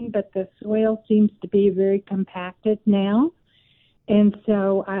planting, but the soil seems to be very compacted now. And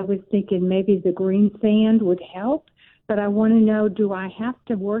so I was thinking maybe the green sand would help, but I want to know, do I have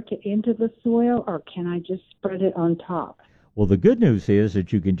to work it into the soil, or can I just spread it on top? Well, the good news is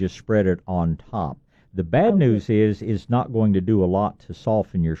that you can just spread it on top. The bad news is it's not going to do a lot to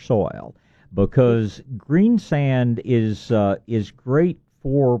soften your soil, because green sand is great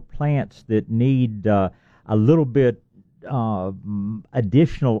for plants that need a little bit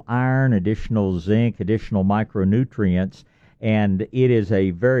additional iron, additional zinc, additional micronutrients. And it is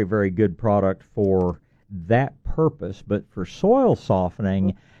a very, very good product for that purpose. But for soil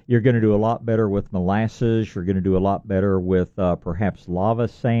softening, you're going to do a lot better with molasses. You're going to do a lot better with perhaps lava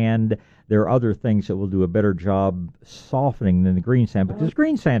sand. There are other things that will do a better job softening than the green sand, because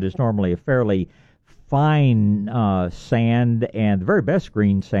green sand is normally a fairly fine sand, and the very best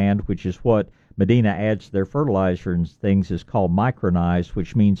green sand, which is what Medina adds to their fertilizer and things, is called micronized,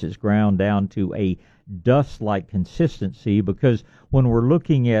 which means it's ground down to a dust-like consistency, because when we're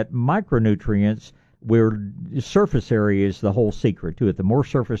looking at micronutrients, surface area is the whole secret to it. The more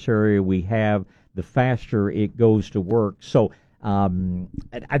surface area we have, the faster it goes to work. So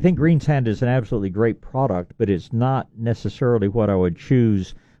I think green sand is an absolutely great product, but it's not necessarily what I would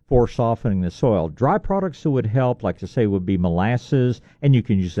choose for softening the soil. Dry products that would help, like I say, would be molasses, and you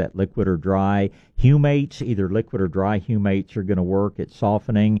can use that liquid or dry. Humates, either liquid or dry humates, are going to work at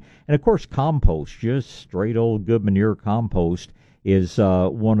softening. And, of course, compost, just straight old good manure compost is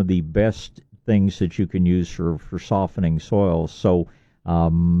one of the best things that you can use for softening soils. So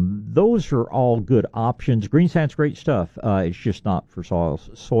those are all good options. Green sand's great stuff. It's just not for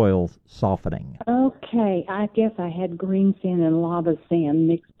soil softening. Okay, I guess I had green sand and lava sand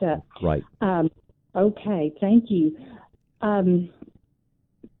mixed up. Right. Okay, thank you. Do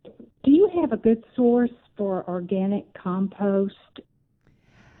you have a good source for organic compost?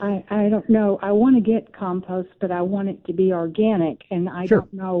 I don't know. I want to get compost, but I want it to be organic, and I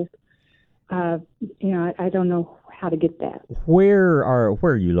don't know. I don't know how to get that. Where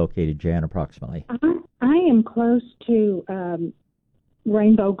are you located, Jan, approximately? I am close to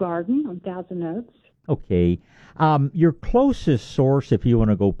Rainbow Garden on Thousand Oaks. Okay. Your closest source, if you want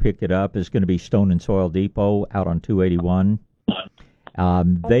to go pick it up, is going to be Stone and Soil Depot out on 281.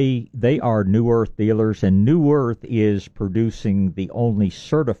 They are New Earth dealers, and New Earth is producing the only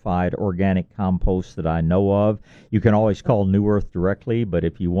certified organic compost that I know of. You can always call New Earth directly, but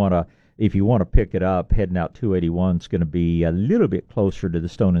if you want to pick it up, heading out 281 is going to be a little bit closer to the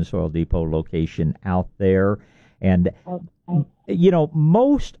Stone and Soil Depot location out there. And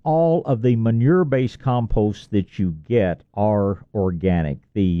most all of the manure-based composts that you get are organic.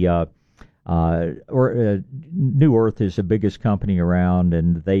 The New Earth is the biggest company around,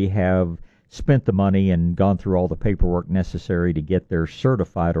 and they have spent the money and gone through all the paperwork necessary to get their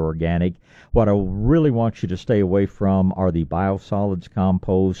certified organic. What I really want you to stay away from are the biosolids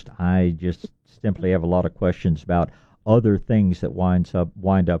compost. I just simply have a lot of questions about other things that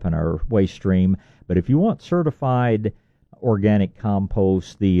wind up in our waste stream. But if you want certified organic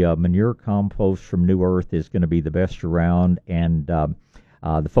compost, the manure compost from New Earth is going to be the best around, and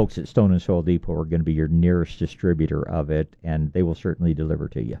the folks at Stone and Soil Depot are going to be your nearest distributor of it, and they will certainly deliver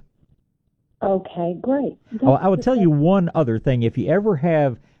to you. Okay, great. I would tell you one other thing. If you ever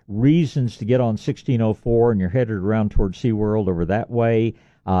have reasons to get on 1604 and you're headed around toward SeaWorld over that way,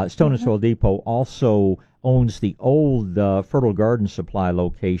 Stone and Soil Depot also owns the old Fertile Garden Supply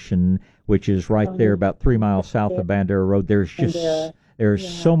location, which is right there about 3 miles south of Bandera Road. There's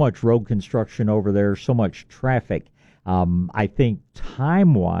so much road construction over there, so much traffic. I think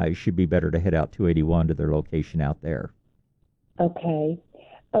time-wise should be better to head out 281 to their location out there.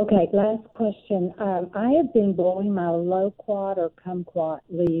 Okay, last question. I have been blowing my loquat or kumquat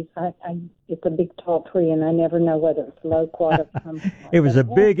leaves. It's a big tall tree, and I never know whether it's loquat or kumquat. If it's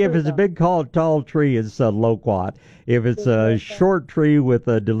a big tall tree, it's a loquat. If it's a short tree with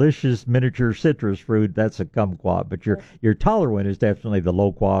a delicious miniature citrus fruit, that's a kumquat. But your taller one is definitely the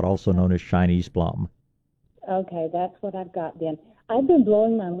loquat, also known as Chinese plum. Okay, that's what I've got then. I've been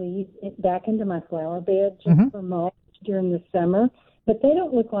blowing my leaves back into my flower bed just for mulch during the summer. But they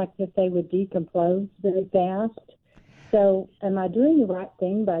don't look like that they would decompose very fast. So am I doing the right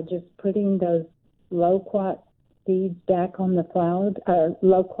thing by just putting those loquat seeds back on the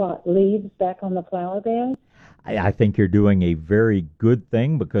loquat leaves back on the flower bed? I think you're doing a very good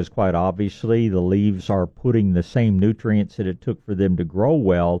thing, because quite obviously the leaves are putting the same nutrients that it took for them to grow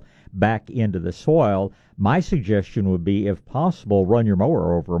well back into the soil. My suggestion would be, if possible, run your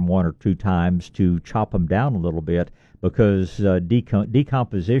mower over them 1 or 2 times to chop them down a little bit, because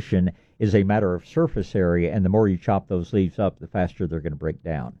decomposition is a matter of surface area, and the more you chop those leaves up, the faster they're going to break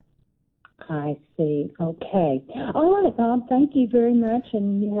down. I see. Okay. All right, Bob, thank you very much,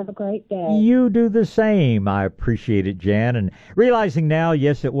 and you have a great day. You do the same. I appreciate it, Jan. And realizing now,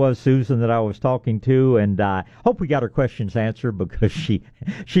 yes, it was Susan that I was talking to, and I hope we got her questions answered, because she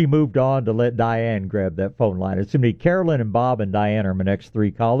moved on to let Diane grab that phone line. It's going to be Carolyn and Bob, and Diane are my next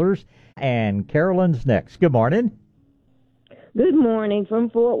 3 callers, and Carolyn's next. Good morning. Good morning from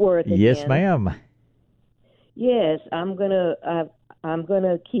Fort Worth again. Yes, ma'am. Yes, I'm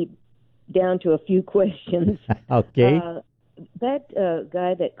gonna keep down to a few questions. Okay. That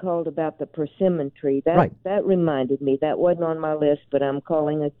guy that called about the persimmon tree, that reminded me. That wasn't on my list, but I'm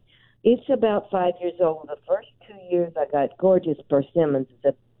calling it. It's about 5 years old. The first 2 years I got gorgeous persimmons. It's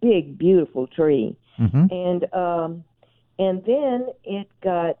a big, beautiful tree. And then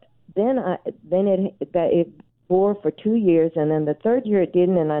it bore for 2 years, and then the third year it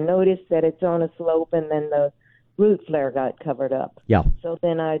didn't, and I noticed that it's on a slope, and then the root flare got covered up. Yeah. So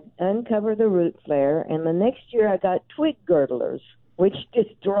then I uncovered the root flare, and the next year I got twig girdlers, which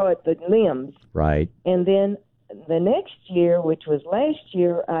destroyed the limbs. Right. And then the next year, which was last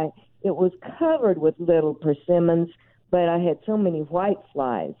year, it was covered with little persimmons, but I had so many white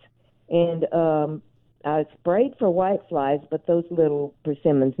flies. And I sprayed for white flies, but those little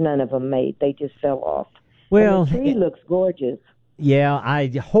persimmons, none of them made. They just fell off. Well, and the tree looks gorgeous. Yeah, I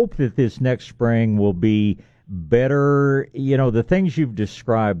hope that this next spring will be better. You know, the things you've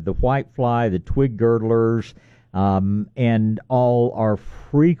described, the whitefly, the twig girdlers, and all are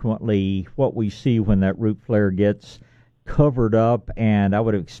frequently what we see when that root flare gets covered up, and I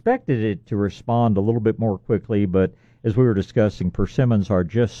would have expected it to respond a little bit more quickly, but as we were discussing, persimmons are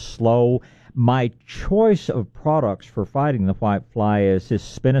just slow. My choice of products for fighting the whitefly is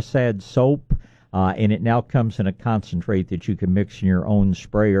this spinosad soap, and it now comes in a concentrate that you can mix in your own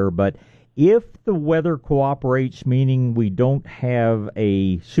sprayer. But if the weather cooperates, meaning we don't have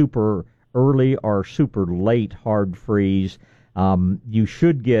a super early or super late hard freeze, you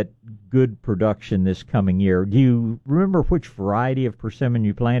should get good production this coming year. Do you remember which variety of persimmon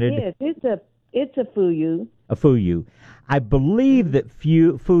you planted? Yes, it's a Fuyu. A Fuyu. I believe that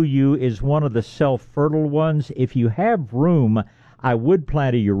Fuyu is one of the self-fertile ones. If you have room, I would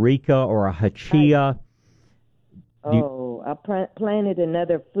plant a Eureka or a Hachia. I planted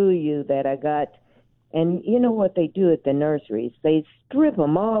another Fuyu that I got, and you know what they do at the nurseries? They strip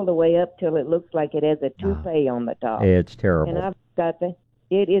them all the way up till it looks like it has a toupee on the top. It's terrible. And I've got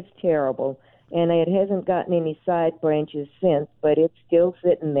it is terrible, and it hasn't gotten any side branches since, but it's still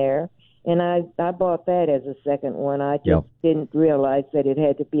sitting there. And I bought that as a second one. I just didn't realize that it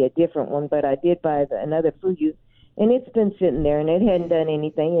had to be a different one, but I did buy another Fuyu, and it's been sitting there, and it hadn't done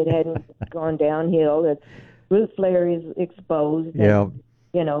anything. It hadn't gone downhill. Its root flare is exposed. Yeah. And,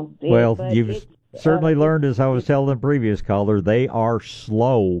 you know. Well, you've certainly learned, as I was telling the previous caller, they are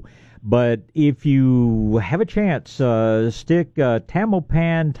slow. But if you have a chance, stick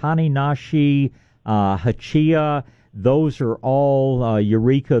Tamopan, Taninashi, Hachia. Those are all,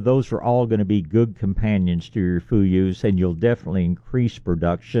 Eureka, those are all going to be good companions to your Fuyus, and you'll definitely increase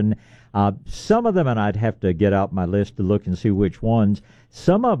production. Some of them, and I'd have to get out my list to look and see which ones,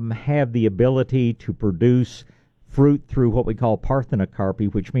 some of them have the ability to produce fruit through what we call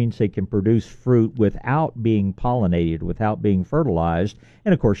parthenocarpy, which means they can produce fruit without being pollinated, without being fertilized.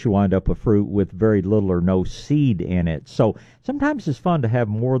 And, of course, you wind up with fruit with very little or no seed in it. So sometimes it's fun to have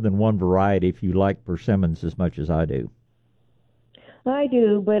more than one variety if you like persimmons as much as I do. I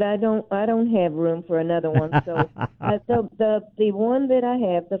do, but I don't have room for another one. So the one that I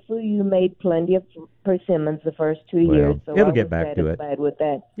have, the Fuyu, made plenty of persimmons the first 2 years. So it'll get back to it. With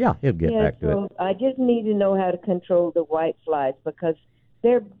that. Yeah, it'll get back to it. I just need to know how to control the white flies because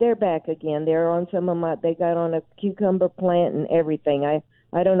they're back again. They're on they got on a cucumber plant and everything.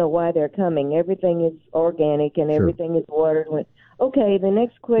 I don't know why they're coming. Everything is organic and everything is watered with. Okay, the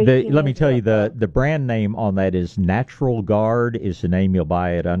next question. Let me tell you, the brand name on that is Natural Guard is the name you'll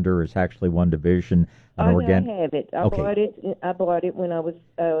buy it under. It's actually one division. I have it. I bought it when I was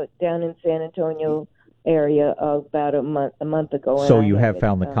down in San Antonio area about a month ago. So you have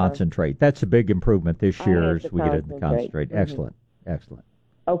found the concentrate. That's a big improvement this year as we get into the concentrate. Mm-hmm. Excellent.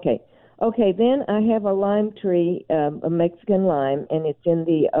 Okay, then I have a lime tree, a Mexican lime, and it's in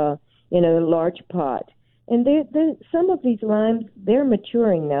the large pot. And some of these limes, they're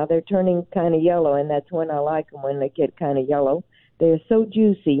maturing now. They're turning kind of yellow, and that's when I like them, when they get kind of yellow. They're so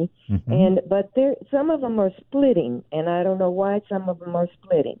juicy, but some of them are splitting, and I don't know why some of them are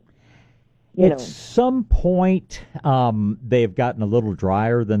splitting. At some point, they've gotten a little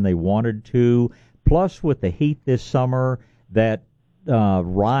drier than they wanted to. Plus, with the heat this summer, that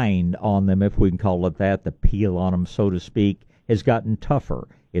rind on them, if we can call it that, the peel on them, so to speak, has gotten tougher.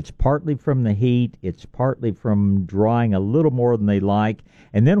 It's partly from the heat. It's partly from drying a little more than they like.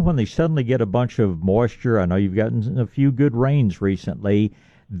 And then when they suddenly get a bunch of moisture, I know you've gotten a few good rains recently,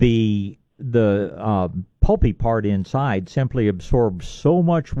 the pulpy part inside simply absorbs so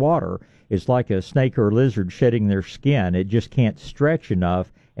much water. It's like a snake or a lizard shedding their skin. It just can't stretch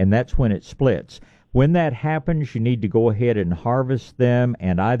enough, and that's when it splits. When that happens, you need to go ahead and harvest them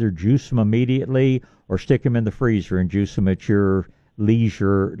and either juice them immediately or stick them in the freezer and juice them at your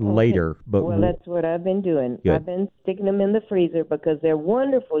leisure later. But that's what I've been doing. Good. I've been sticking them in the freezer because they're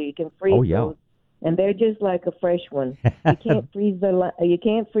wonderful. You can freeze those, and they're just like a fresh one. You can't freeze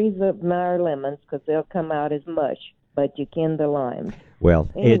the Meyer lemons because they'll come out as mush, but you can the limes. Well,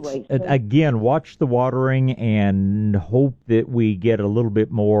 anyway, again, watch the watering and hope that we get a little bit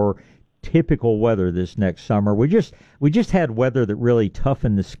more typical weather this next summer. We just had weather that really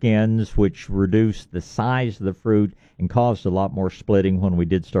toughened the skins, which reduced the size of the fruit and caused a lot more splitting when we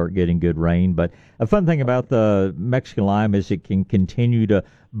did start getting good rain. But a fun thing about the Mexican lime is it can continue to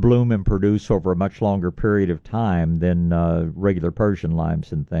bloom and produce over a much longer period of time than regular Persian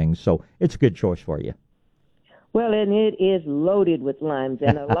limes and things. So it's a good choice for you. Well, and it is loaded with limes,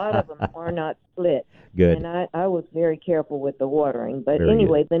 and a lot of them are not split. Good. And I was very careful with the watering. But Very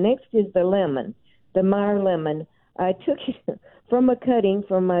anyway, good. the next is the lemon, the Meyer lemon. I took it from a cutting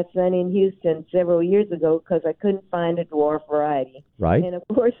from my son in Houston several years ago because I couldn't find a dwarf variety. Right. And, of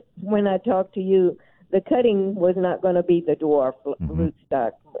course, when I talked to you, the cutting was not going to be the dwarf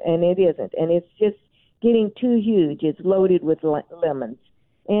rootstock, and it isn't. And it's just getting too huge. It's loaded with lemons.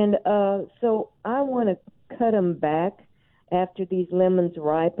 And so I want to cut them back after these lemons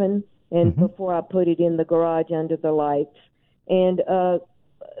ripen and before I put it in the garage under the lights. And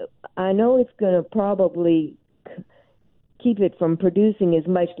I know it's going to probably keep it from producing as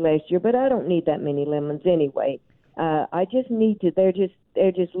much last year, but I don't need that many lemons anyway. I just need to.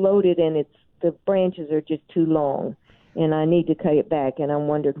 They're just loaded, and the branches are just too long, and I need to cut it back. And I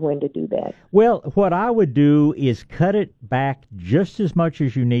wondered when to do that. Well, what I would do is cut it back just as much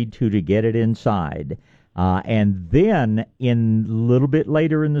as you need to get it inside. And then in a little bit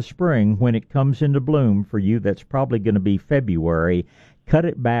later in the spring, when it comes into bloom for you, that's probably going to be February, cut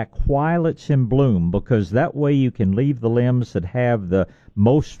it back while it's in bloom, because that way you can leave the limbs that have the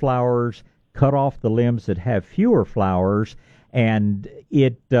most flowers, cut off the limbs that have fewer flowers, and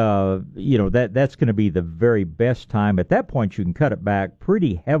it, that's going to be the very best time. At that point, you can cut it back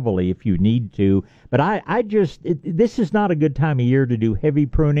pretty heavily if you need to. But this is not a good time of year to do heavy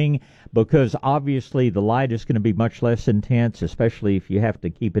pruning, because obviously the light is going to be much less intense, especially if you have to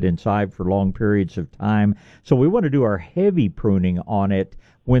keep it inside for long periods of time. So we want to do our heavy pruning on it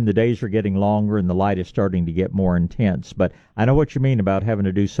when the days are getting longer and the light is starting to get more intense. But I know what you mean about having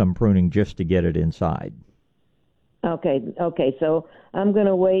to do some pruning just to get it inside. Okay. So I'm going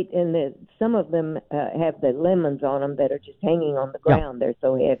to wait, and some of them have the lemons on them that are just hanging on the ground. Yeah. They're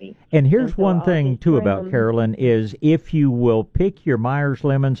so heavy. And here's one thing, too, about Carolyn, is if you will pick your Myers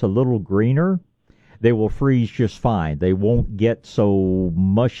lemons a little greener, they will freeze just fine. They won't get so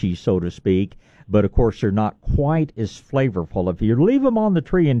mushy, so to speak, but, of course, they're not quite as flavorful. If you leave them on the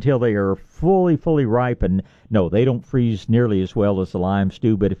tree until they are fully ripened, no, they don't freeze nearly as well as the limes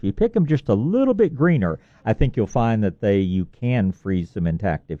do. But if you pick them just a little bit greener, I think you'll find that you can freeze them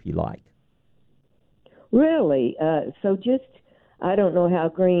intact if you like. Really? So just, I don't know how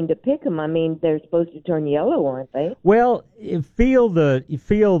green to pick them. I mean, they're supposed to turn yellow, aren't they? Well, feel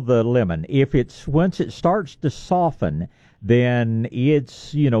the lemon. Once it starts to soften, then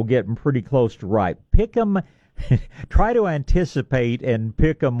it's, getting pretty close to ripe. Pick them, try to anticipate and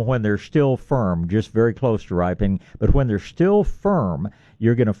pick them when they're still firm, just very close to ripening. But when they're still firm,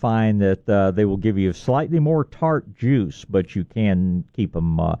 you're going to find that they will give you slightly more tart juice, but you can keep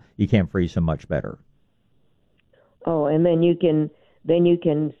them, you can freeze them much better. Oh, and then you can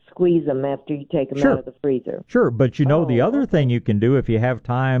squeeze them after you take them out of the freezer. Sure, but the other thing you can do if you have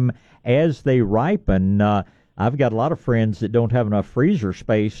time as they ripen, I've got a lot of friends that don't have enough freezer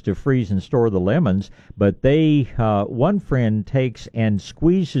space to freeze and store the lemons, but one friend takes and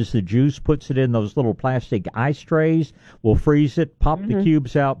squeezes the juice, puts it in those little plastic ice trays, will freeze it, pop the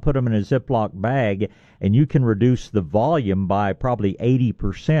cubes out, put them in a Ziploc bag, and you can reduce the volume by probably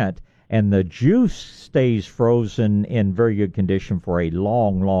 80%. And the juice stays frozen in very good condition for a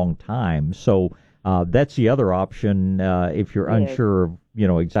long, long time. So that's the other option if you're unsure of,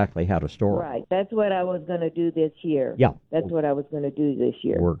 exactly how to store it. Right. That's what I was going to do this year. Yeah. That's what I was going to do this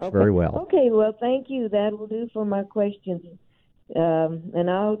year. Works very well. Okay. Well, thank you. That will do for my questions. And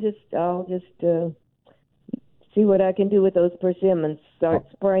I'll just see what I can do with those persimmons. Start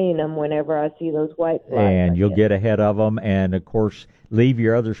spraying them whenever I see those white flies. And you'll get ahead of them. And, of course, leave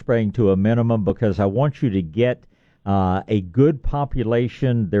your other spraying to a minimum, because I want you to get a good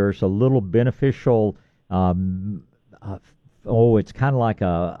population. There's a little beneficial, it's kind of like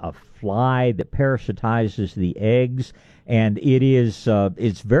a fly that parasitizes the eggs, and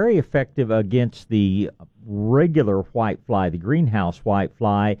it's very effective against the regular white fly, the greenhouse white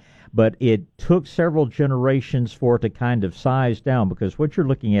fly, but it took several generations for it to kind of size down, because what you're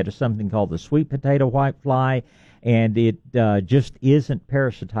looking at is something called the sweet potato white fly, and it just isn't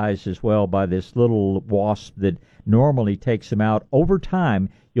parasitized as well by this little wasp that normally takes them out. Over time,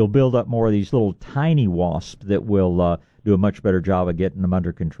 you'll build up more of these little tiny wasps that will do a much better job of getting them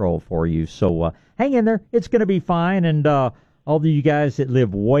under control for you. So hang in there. It's going to be fine. And all of you guys that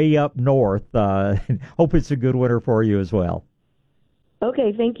live way up north, hope it's a good winter for you as well.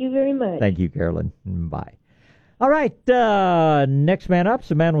 Okay, thank you very much. Thank you, Carolyn. Bye. All right, next man up's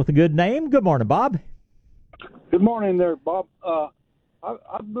a man with a good name. Good morning, Bob. Good morning there, Bob.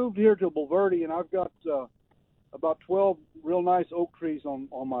 I've moved here to Bulverde, and I've got about 12 real nice oak trees on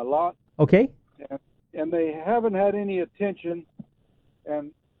my lot. Okay. And they haven't had any attention,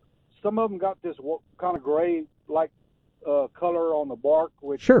 and some of them got this kind of gray-like color on the bark,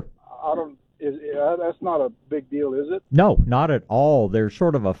 which sure. I don't. That's not a big deal, is it? No, not at all. They're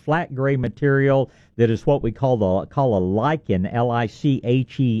sort of a flat gray material that is what we call a lichen,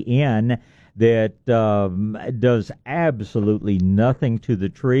 L-I-C-H-E-N, that does absolutely nothing to the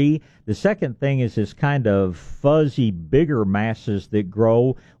tree. The second thing is this kind of fuzzy, bigger masses that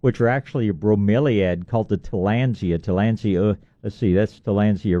grow, which are actually a bromeliad called the Tillandsia. Let's see, that's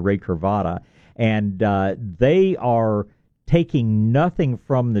Tillandsia recurvata. And they are taking nothing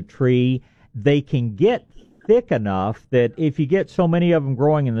from the tree. They can get thick enough that if you get so many of them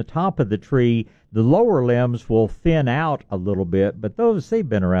growing in the top of the tree, the lower limbs will thin out a little bit, but they've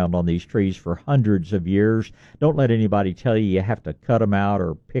been around on these trees for hundreds of years. Don't let anybody tell you have to cut them out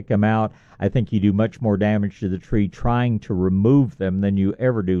or pick them out. I think you do much more damage to the tree trying to remove them than you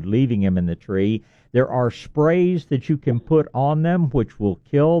ever do leaving them in the tree. There are sprays that you can put on them which will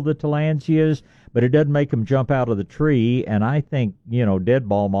kill the Tillandsias, but it doesn't make them jump out of the tree, and I think, dead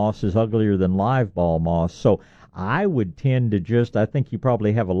ball moss is uglier than live ball moss. So I would tend to I think you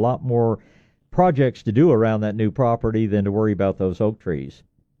probably have a lot more projects to do around that new property than to worry about those oak trees.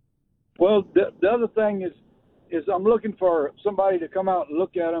 Well, the other thing is I'm looking for somebody to come out and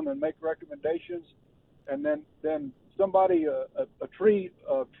look at them and make recommendations, and then somebody, a tree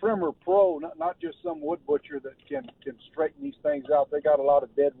trimmer pro, not just some wood butcher that can straighten these things out. They got a lot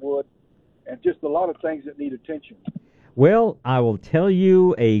of dead wood and just a lot of things that need attention. Well, I will tell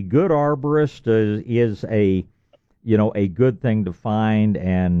you, a good arborist is a good thing to find,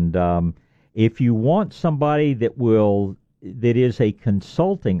 and if you want somebody that is a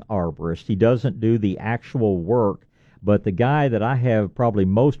consulting arborist, he doesn't do the actual work, but the guy that I have probably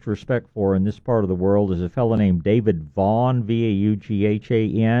most respect for in this part of the world is a fellow named David Vaughan,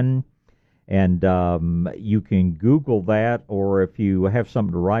 Vaughan, and you can Google that, or if you have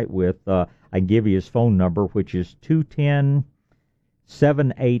something to write with, I can give you his phone number, which is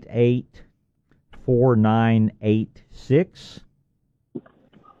 210-788-4986.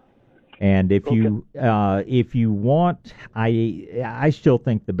 And if you want, I still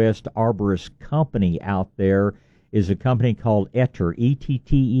think the best arborist company out there is a company called Etter,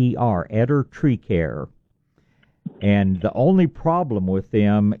 E-T-T-E-R, Etter Tree Care. And the only problem with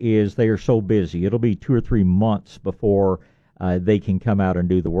them is they are so busy. It'll be 2 or 3 months before they can come out and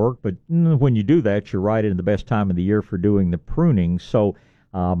do the work. But when you do that, you're right in the best time of the year for doing the pruning. So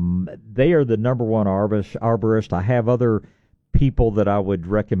they are the number one arborist. I have other people that I would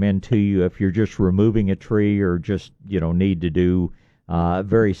recommend to you if you're just removing a tree or just need to do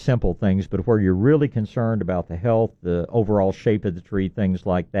very simple things, but where you're really concerned about the health, the overall shape of the tree, things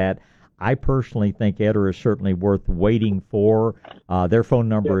like that. I personally think Etter is certainly worth waiting for. Their phone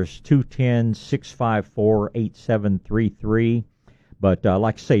number is 210-654-8733. But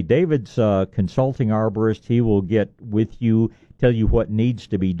like I say, David's a consulting arborist. He will get with you, tell you what needs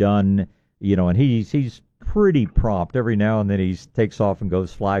to be done, and he's pretty prompt. Every now and then he takes off and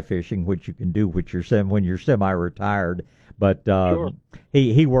goes fly fishing, which you can do when you're semi-retired. But sure.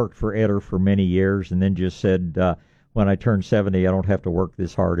 He worked for Etter for many years and then just said, when I turn 70, I don't have to work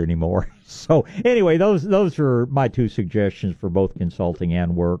this hard anymore. So anyway, those are my 2 suggestions for both consulting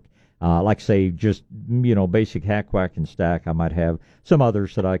and work. Like I say, just, basic hack, whack, and stack. I might have some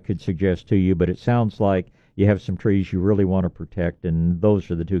others that I could suggest to you, but it sounds like you have some trees you really want to protect, and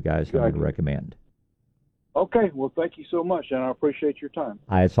those are the 2 guys I would recommend. Okay, well, thank you so much, and I appreciate your time.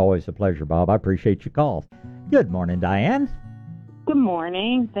 It's always a pleasure, Bob. I appreciate your call. Good morning, Diane. Good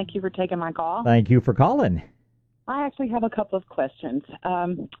morning. Thank you for taking my call. Thank you for calling. I actually have a couple of questions.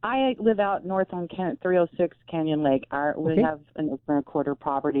 I live out north on 306 Canyon Lake. We have an acre and a quarter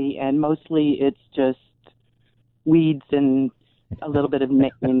property, and mostly it's just weeds and a little bit of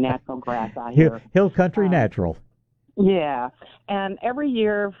natural grass out here. Hill country natural. Yeah, and every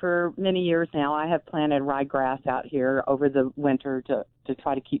year for many years now, I have planted ryegrass out here over the winter to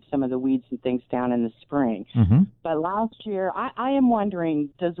try to keep some of the weeds and things down in the spring. Mm-hmm. But last year, I am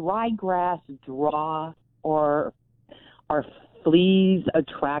wondering, does ryegrass draw, or are fleas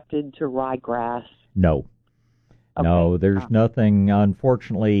attracted to ryegrass? No. Okay. No, there's nothing.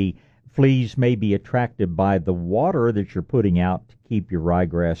 Unfortunately, fleas may be attracted by the water that you're putting out to keep your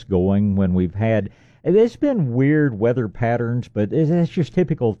ryegrass going. When we've had... There's been weird weather patterns, but that's just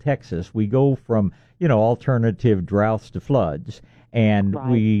typical Texas. We go from, alternative droughts to floods. And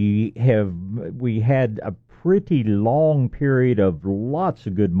we had a pretty long period of lots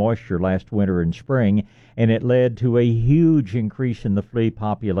of good moisture last winter and spring, and it led to a huge increase in the flea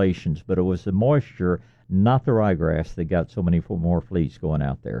populations. But it was the moisture, not the ryegrass, that got so many more fleas going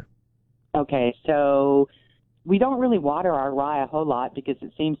out there. Okay, so we don't really water our rye a whole lot because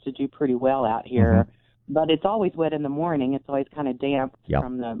it seems to do pretty well out here. But it's always wet in the morning. It's always kind of damp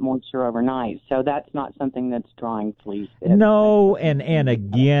from the moisture overnight. So that's not something that's drawing fleas. No, and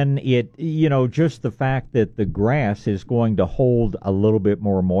again, just the fact that the grass is going to hold a little bit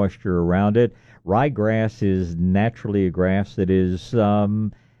more moisture around it. Ryegrass is naturally a grass that is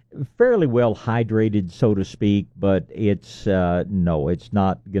fairly well hydrated, so to speak, but it's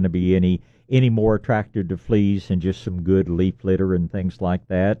not going to be any more attractive to fleas than just some good leaf litter and things like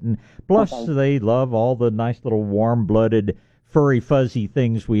that. And plus, they love all the nice little warm-blooded, furry, fuzzy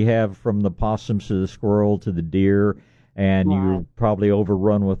things we have, from the possums to the squirrel to the deer, and you're probably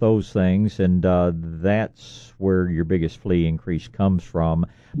overrun with those things, and that's where your biggest flea increase comes from,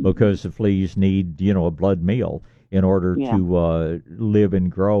 because the fleas need, a blood meal in order to live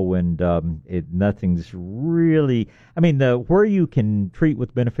and grow, and nothing's really... where you can treat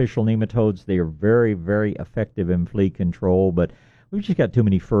with beneficial nematodes, they are very, very effective in flea control, but we've just got too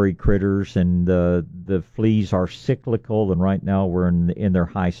many furry critters, and the fleas are cyclical, and right now we're in their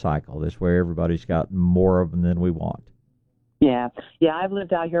high cycle. That's where everybody's got more of them than we want. Yeah, I've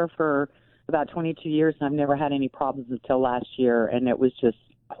lived out here for about 22 years, and I've never had any problems until last year, and it was just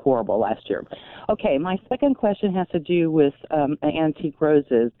horrible last year. Okay, my second question has to do with antique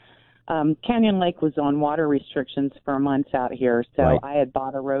roses. Canyon Lake was on water restrictions for months out here, so I had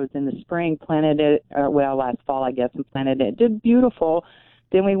bought a rose in the spring, planted it, last fall, I guess, and planted it. It did beautiful.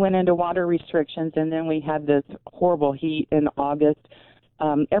 Then we went into water restrictions, and then we had this horrible heat in August.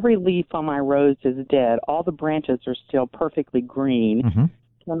 Every leaf on my rose is dead. All the branches are still perfectly green.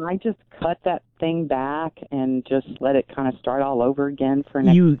 Can I just cut that thing back and just let it kind of start all over again for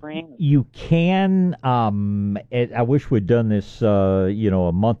next spring? You can. I wish we'd done this,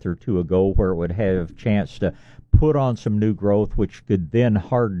 a month or two ago, where it would have a chance to put on some new growth, which could then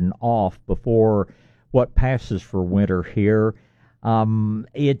harden off before what passes for winter here.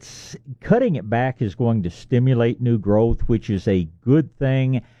 It's cutting it back is going to stimulate new growth, which is a good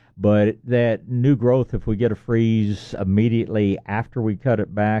thing. But that new growth, if we get a freeze immediately after we cut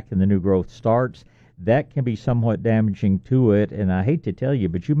it back and the new growth starts, that can be somewhat damaging to it. And I hate to tell you,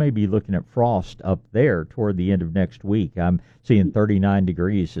 but you may be looking at frost up there toward the end of next week. I'm seeing 39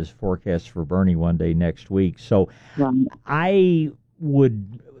 degrees as forecast for Bernie one day next week. So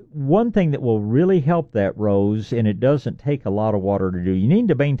one thing that will really help that rose, and it doesn't take a lot of water to do, you need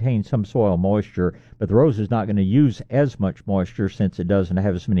to maintain some soil moisture, but the rose is not going to use as much moisture since it doesn't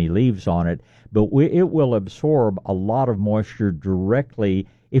have as many leaves on it, but it will absorb a lot of moisture directly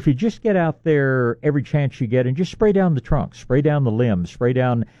if you just get out there every chance you get and just spray down the trunk, spray down the limbs, spray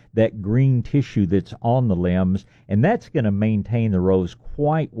down that green tissue that's on the limbs, and that's going to maintain the rose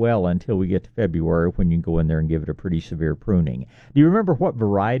quite well until we get to February, when you can go in there and give it a pretty severe pruning. Do you remember what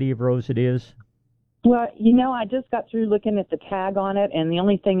variety of rose it is? Well, I just got through looking at the tag on it, and the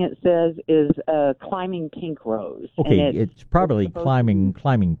only thing it says is climbing pink rose. Okay, it's probably climbing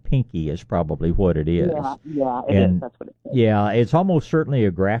pinky is probably what it is. Yeah, it is. That's what it is. Yeah, it's almost certainly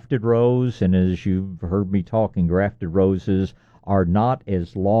a grafted rose, and as you've heard me talking, grafted roses are not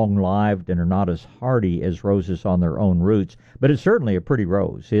as long-lived and are not as hardy as roses on their own roots, but it's certainly a pretty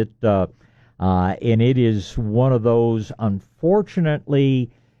rose. And it is one of those, unfortunately,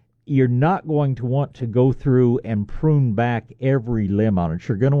 you're not going to want to go through and prune back every limb on it.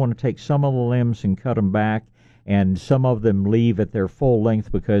 You're going to want to take some of the limbs and cut them back, and some of them leave at their full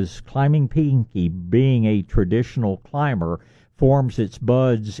length, because climbing pinky, being a traditional climber, forms its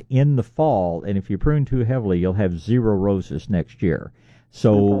buds in the fall, and if you prune too heavily, you'll have 0 roses next year.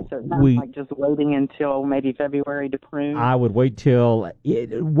 So like just waiting until maybe February to prune. I would wait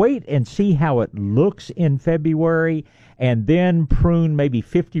and see how it looks in February, and then prune maybe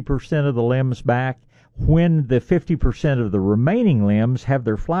 50% of the limbs back when the 50% of the remaining limbs have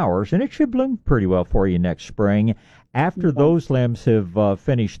their flowers, and it should bloom pretty well for you next spring. After those limbs have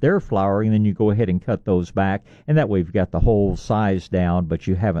finished their flowering, then you go ahead and cut those back, and that way you've got the whole size down, but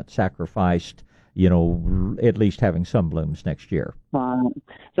you haven't sacrificed, at least having some blooms next year.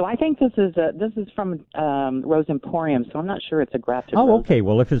 So I think this is from Rose Emporium, so I'm not sure it's a grafted rose. Oh, okay.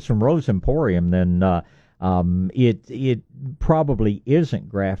 Well, if it's from Rose Emporium, then it probably isn't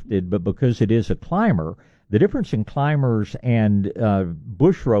grafted, but because it is a climber, The difference in climbers and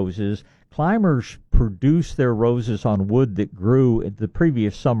bush roses, climbers produce their roses on wood that grew the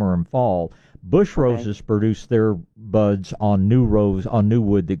previous summer and fall. Bush roses produce their buds on new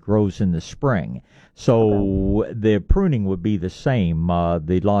wood that grows in the spring. So the pruning would be the same.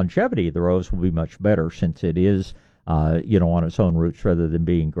 The longevity of the rose will be much better since it is, on its own roots rather than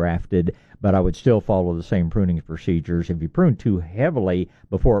being grafted. But I would still follow the same pruning procedures. If you prune too heavily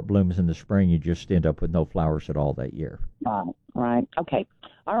before it blooms in the spring, you just end up with no flowers at all that year. Right. Okay.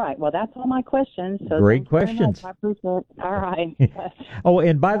 All right. Well, that's all my questions. So great questions. I appreciate it. All right. Oh,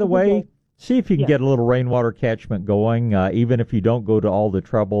 and by the way, see if you can get a little rainwater catchment going, even if you don't go to all the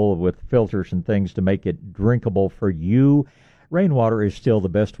trouble with filters and things to make it drinkable for you. Rainwater is still the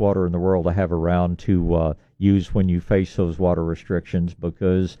best water in the world to have around to use when you face those water restrictions,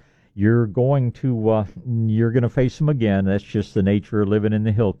 because you're going to face them again. That's just the nature of living in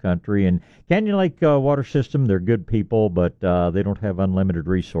the hill country. And Canyon Lake water system, they're good people, but they don't have unlimited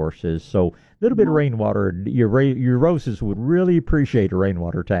resources. So a little bit of rainwater, your roses would really appreciate a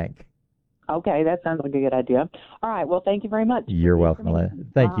rainwater tank. Okay, that sounds like a good idea. All right, well, thank you very much. You're welcome.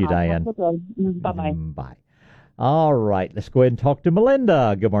 Thank you, Diane. Bye-bye. Bye. All right, let's go ahead and talk to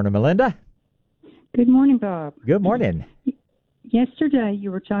Melinda. Good morning, Melinda. Good morning, Bob. Good morning. Yesterday,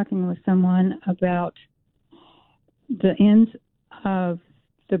 you were talking with someone about the ends of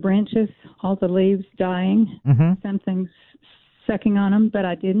the branches, all the leaves dying, something's sucking on them, but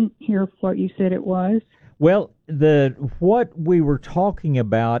I didn't hear what you said it was. Well, what we were talking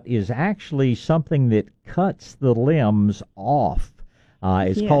about is actually something that cuts the limbs off.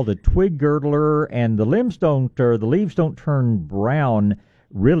 It's called a twig girdler, and the leaves don't turn brown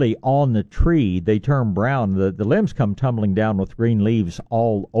really on the tree. They turn brown. The limbs come tumbling down with green leaves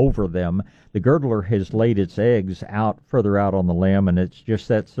all over them. The girdler has laid its eggs further out on the limb, and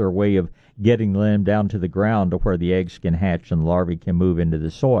that's their way of getting the limb down to the ground to where the eggs can hatch and the larvae can move into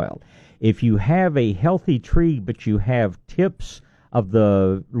the soil. If you have a healthy tree, but you have tips of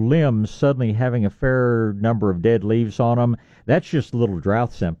the limbs suddenly having a fair number of dead leaves on them, that's just a little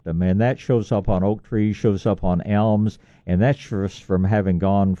drought symptom, and that shows up on oak trees, shows up on elms, and that's just from having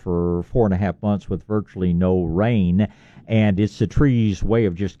gone for 4.5 months with virtually no rain, and it's the tree's way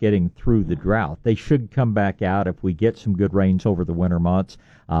of just getting through the drought. They should come back out if we get some good rains over the winter months.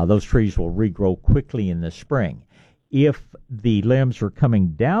 Those trees will regrow quickly in the spring. If the limbs are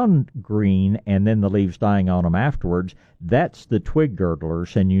coming down green and then the leaves dying on them afterwards, that's the twig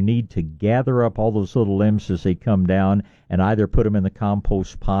girdlers, and you need to gather up all those little limbs as they come down and either put them in the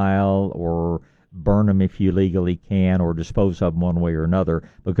compost pile or burn them if you legally can, or dispose of them one way or another,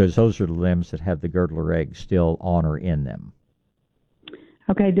 because those are the limbs that have the girdler eggs still on or in them.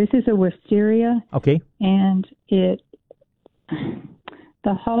 Okay, this is a wisteria. Okay. And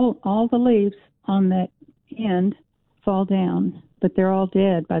all the leaves on that end fall down, but they're all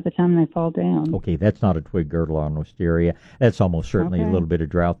dead by the time they fall down. Okay, that's not a twig girdle on wisteria. That's almost certainly a little bit of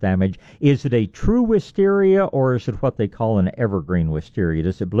drought damage. Is it a true wisteria, or is it what they call an evergreen wisteria?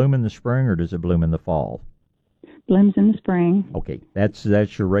 Does it bloom in the spring, or does it bloom in the fall? Blooms in the spring. Okay, that's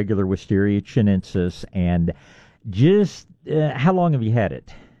your regular Wisteria chinensis. And just how long have you had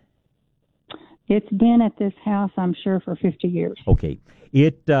it? It's been at this house, I'm sure, for 50 years. Okay.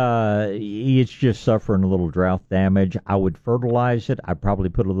 It's just suffering a little drought damage. I would fertilize it. I'd probably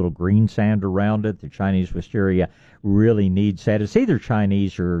put a little green sand around it. The Chinese wisteria really needs that. It's either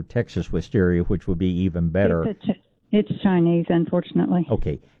Chinese or Texas wisteria, which would be even better. It's Chinese, unfortunately.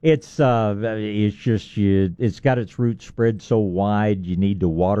 Okay. It's got its roots spread so wide, you need to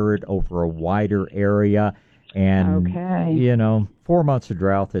water it over a wider area. And, 4 months of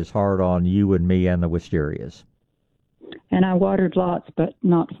drought is hard on you and me and the wisterias. And I watered lots, but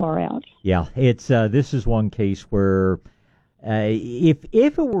not far out. Yeah, this is one case where if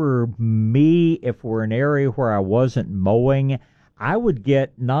it were me, if we're an area where I wasn't mowing, I would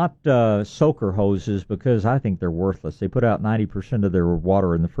get not soaker hoses, because I think they're worthless. They put out 90% of their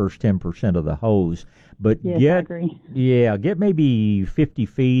water in the first 10% of the hose. But I agree. Get maybe 50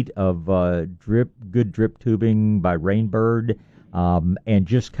 feet of good drip tubing by Rainbird. And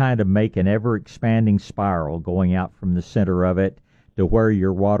just kind of make an ever-expanding spiral going out from the center of it to where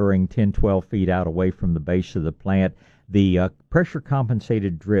you're watering 10, 12 feet out away from the base of the plant. The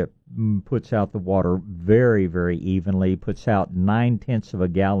pressure-compensated drip puts out the water very, very evenly, puts out 0.9 of a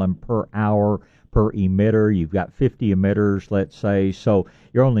gallon per hour per emitter. You've got 50 emitters, let's say, so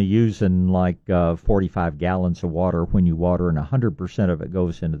you're only using like 45 gallons of water when you water, and 100% of it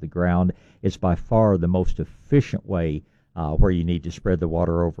goes into the ground. It's by far the most efficient way where you need to spread the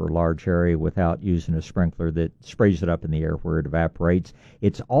water over a large area without using a sprinkler that sprays it up in the air where it evaporates.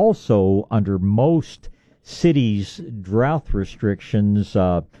 It's also, under most city's drought restrictions,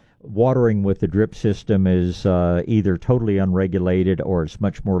 watering with the drip system is either totally unregulated or it's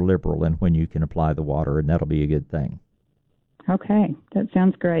much more liberal in when you can apply the water, and that'll be a good thing. Okay, that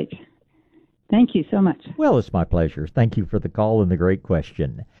sounds great. Thank you so much. Well, it's my pleasure. Thank you for the call and the great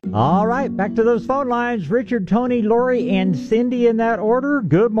question. All right, back to those phone lines. Richard, Tony, Lori, and Cindy in that order.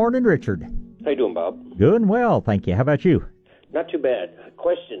 Good morning, Richard. How you doing, Bob? Good and well, thank you. How about you? Not too bad.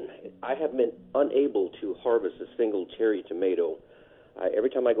 Question. I have been unable to harvest a single cherry tomato. Every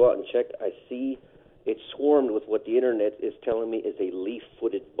time I go out and check, I see it's swarmed with what the internet is telling me is a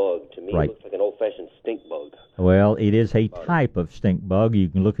leaf-footed bug. To me, Right. It looks like an old-fashioned stink bug. Well, it is a type of stink bug. You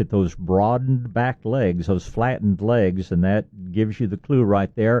can look at those broadened back legs, those flattened legs, and that gives you the clue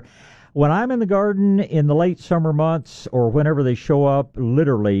right there. When I'm in the garden in the late summer months or whenever they show up,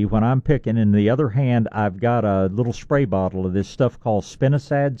 literally when I'm picking, in the other hand, I've got a little spray bottle of this stuff called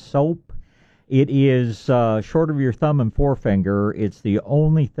Spinosad soap. It is short of your thumb and forefinger. It's the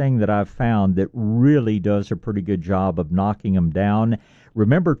only thing that I've found that really does a pretty good job of knocking them down.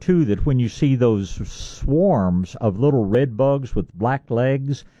 Remember, too, that when you see those swarms of little red bugs with black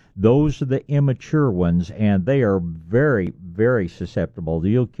legs, those are the immature ones, and they are very, very susceptible.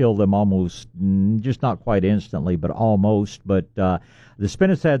 You'll kill them almost, just not quite instantly, but almost. But the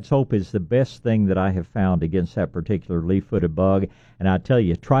Spinosad soap is the best thing that I have found against that particular leaf-footed bug. And I tell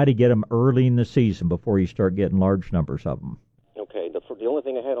you, try to get them early in the season before you start getting large numbers of them. Okay, the only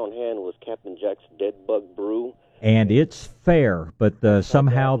thing I had on hand was Captain Jack's Dead Bug Brew. And it's fair, but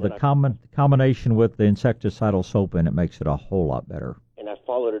somehow the combination with the insecticidal soap in it makes it a whole lot better. And I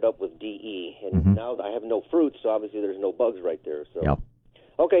followed it up with DE, and now I have no fruit, so obviously there's no bugs right there. So. Yep.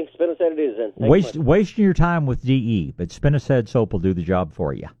 Okay, Spinosad it is then. Thanks much. Wasting your time with DE, but Spinosad soap will do the job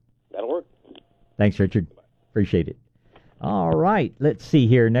for you. That'll work. Thanks, Richard. Appreciate it. All right, let's see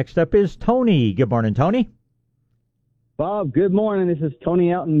here. Next up is Tony. Good morning, Tony. Bob, good morning. This is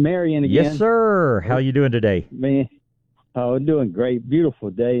Tony out in Marion again. Yes, sir. How you doing today? Man, doing great. Beautiful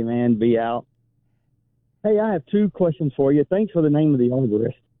day, man. Be out. Hey, I have two questions for you. Thanks for the name of the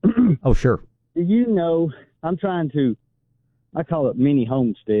arborist. Oh, sure. Do you know, I call it mini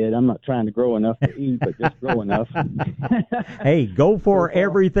homestead. I'm not trying to grow enough to eat, but just grow enough. Hey, go for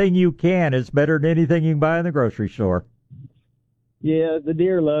everything you can. It's better than anything you can buy in the grocery store. Yeah, the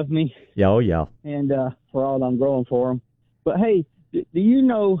deer love me. Yeah, oh, yeah. And for all I'm growing for them. But, hey, do you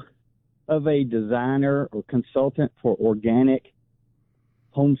know of a designer or consultant for organic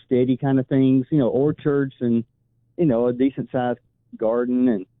homesteady kind of things, orchards and, a decent-sized garden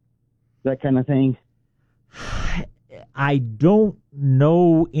and that kind of thing? I don't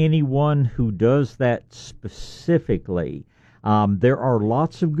know anyone who does that specifically. There are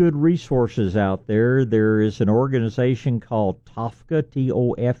lots of good resources out there. There is an organization called TOFGA,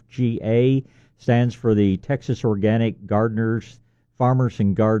 TOFGA, stands for the Texas Organic Farmers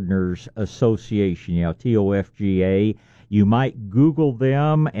and Gardeners Association, TOFGA. You might Google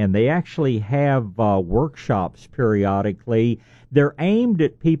them, and they actually have workshops periodically. They're aimed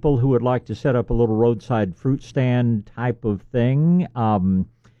at people who would like to set up a little roadside fruit stand type of thing.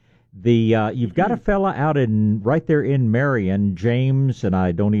 You've got a fella out right there in Marion, James, and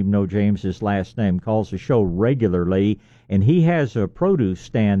I don't even know James's last name, calls the show regularly, and he has a produce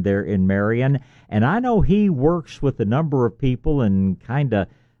stand there in Marion, and I know he works with a number of people and kind of,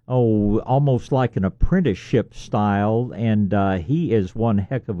 almost like an apprenticeship style, and he is one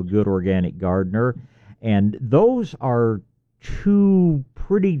heck of a good organic gardener, and those are two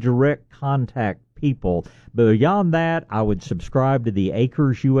pretty direct contact people. But beyond that, I would subscribe to the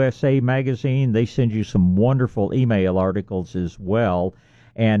Acres USA magazine. They send you some wonderful email articles as well,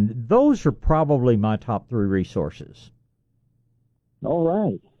 and those are probably my top three resources. All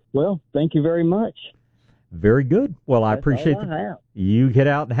right. Well, thank you very much. Very good. Well, I appreciate you get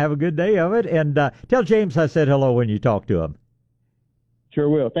out and have a good day of it. And tell James I said hello when you talk to him. Sure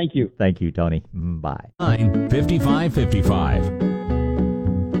will. Thank you. Thank you, Tony. Bye. 5555.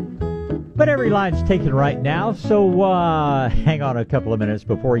 But every line's taken right now, so hang on a couple of minutes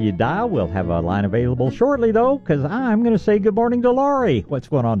before you dial. We'll have a line available shortly, though, because I'm going to say good morning to Lori. What's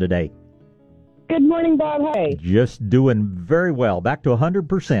going on today? Good morning, Bob. Hey. Just doing very well. Back to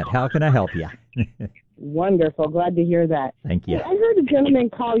 100%. How can I help you? Wonderful. Glad to hear that. Thank you. Hey, I heard a gentleman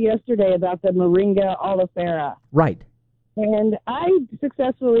call yesterday about the Moringa oleifera. Right. And I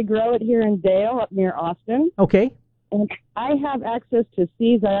successfully grow it here in Dale up near Austin. Okay. And I have access to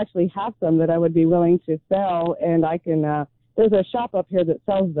seeds. I actually have some that I would be willing to sell. And I can, there's a shop up here that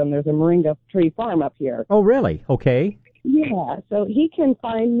sells them. There's a Moringa tree farm up here. Oh, really? Okay. Yeah. So he can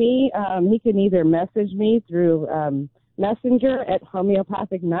find me. He can either message me through Messenger at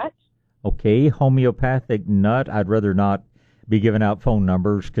Homeopathic Nuts. Okay, homeopathic nut. I'd rather not be giving out phone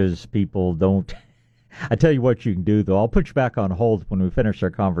numbers because people don't. I tell you what you can do, though. I'll put you back on hold when we finish our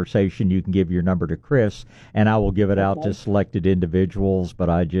conversation. You can give your number to Chris, and I will give it out to selected individuals. But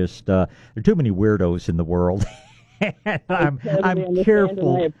I just there are too many weirdos in the world. I'm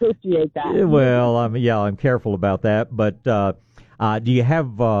careful. And I appreciate that. Well, I'm careful about that. But do you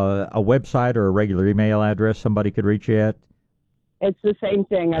have a website or a regular email address somebody could reach you at? It's the same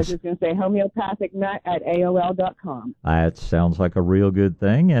thing. I was just going to say homeopathicnut@aol.com. That sounds like a real good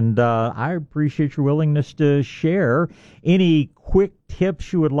thing, and I appreciate your willingness to share. Any quick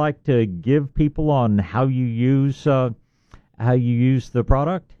tips you would like to give people on how you use the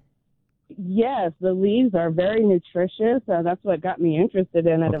product? Yes, the leaves are very nutritious. That's what got me interested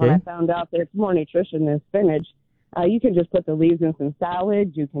in it. Okay. When I found out there's more nutrition than spinach. You can just put the leaves in some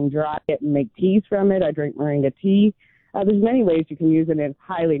salads. You can dry it and make teas from it. I drink moringa tea. There's many ways you can use it, and it's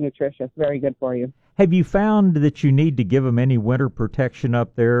highly nutritious, very good for you. Have you found that you need to give them any winter protection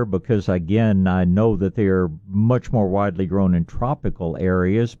up there? Because, again, I know that they are much more widely grown in tropical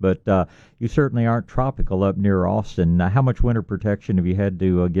areas, but you certainly aren't tropical up near Austin. How much winter protection have you had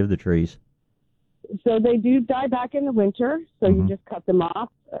to give the trees? So they do die back in the winter, so you just cut them off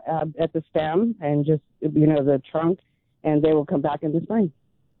at the stem and just, the trunk, and they will come back in the spring.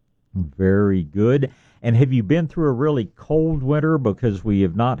 Very good. And have you been through a really cold winter? Because we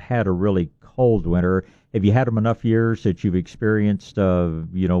have not had a really cold winter. Have you had them enough years that you've experienced,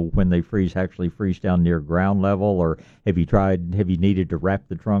 when they actually freeze down near ground level? Or have you needed to wrap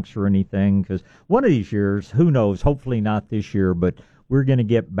the trunks or anything? Because one of these years, who knows, hopefully not this year, but we're going to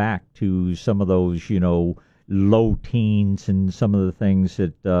get back to some of those, low teens and some of the things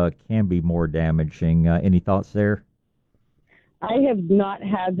that can be more damaging. Any thoughts there? I have not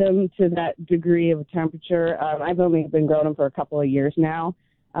had them to that degree of temperature. I've only been growing them for a couple of years now.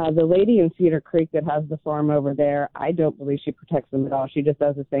 The lady in Cedar Creek that has the farm over there, I don't believe she protects them at all. She just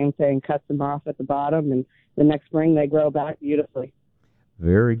does the same thing, cuts them off at the bottom, and the next spring they grow back beautifully.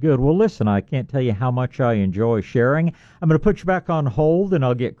 Very good. Well, listen, I can't tell you how much I enjoy sharing. I'm going to put you back on hold, and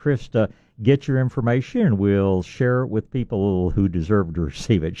I'll get Chris to get your information, and we'll share it with people who deserve to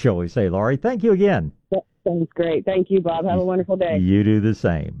receive it, shall we say, Laurie. Thank you again. That sounds great. Thank you, Bob. Have a wonderful day. You do the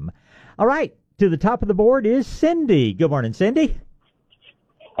same. All right, to the top of the board is Cindy. Good morning, Cindy.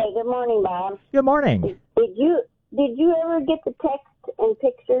 Hey, good morning, Bob. Good morning. Did you ever get the text and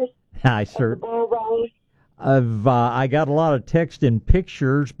pictures? I certainly. I got a lot of text and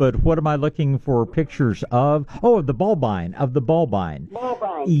pictures, but what am I looking for pictures of? Oh, the bulbine, Bulbine.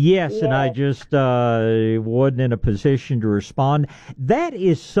 Yes, and I just wasn't in a position to respond. That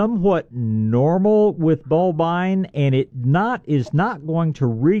is somewhat normal with bulbine, and it is not going to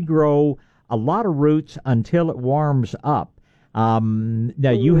regrow a lot of roots until it warms up. Now,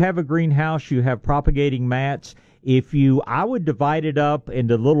 you have a greenhouse, you have propagating mats. I would divide it up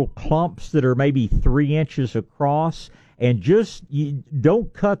into little clumps that are maybe 3 inches across, and you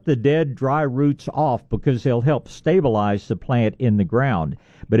don't cut the dead, dry roots off because they'll help stabilize the plant in the ground.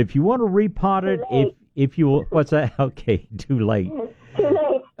 But if you want to repot it, what's that? Okay, too late.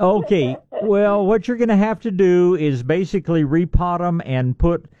 Okay, well, what you're going to have to do is basically repot them and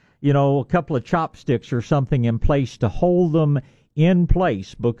put, a couple of chopsticks or something in place to hold them in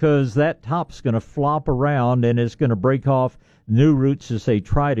place, because that top's going to flop around and it's going to break off new roots as they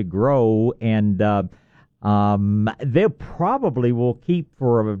try to grow, and they probably will keep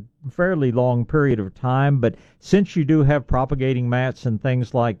for a fairly long period of time. But since you do have propagating mats and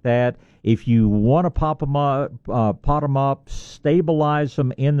things like that, if you want to pot them up, stabilize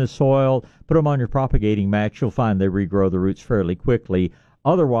them in the soil, put them on your propagating mats, you'll find they regrow the roots fairly quickly.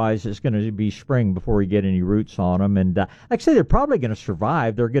 Otherwise, it's going to be spring before you get any roots on them. And like I say, they're probably going to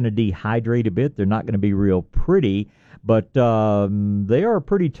survive. They're going to dehydrate a bit. They're not going to be real pretty, but they are a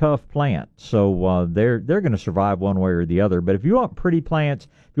pretty tough plant. So they're going to survive one way or the other. But if you want pretty plants,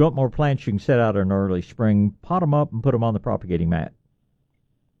 if you want more plants you can set out in early spring, pot them up and put them on the propagating mat.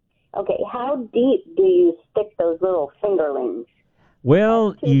 Okay, how deep do you stick those little fingerlings?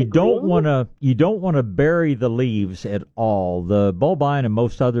 Well, you don't want to bury the leaves at all. The bulbine and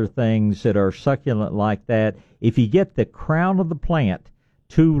most other things that are succulent like that, if you get the crown of the plant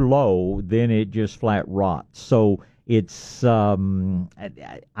too low, then it just flat rots. So it's just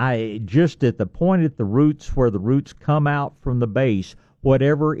at the point at the roots where the roots come out from the base,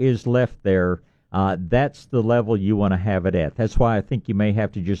 whatever is left there, that's the level you want to have it at. That's why I think you may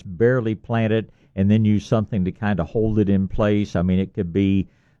have to just barely plant it and then use something to kind of hold it in place. I mean, it could be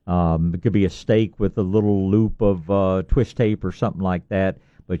a stake with a little loop of twist tape or something like that,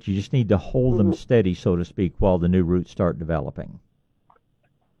 but you just need to hold them steady, so to speak, while the new roots start developing.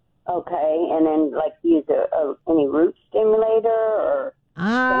 Okay, and then like use any root stimulator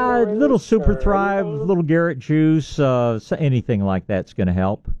or little Super Thrive, little Garrett juice, so anything like that's going to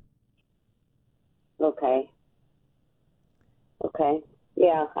help. Okay.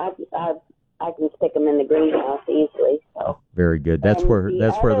 Yeah, I can stick them in the greenhouse easily. So very good. That's where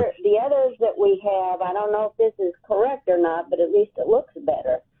the others that we have. I don't know if this is correct or not, but at least it looks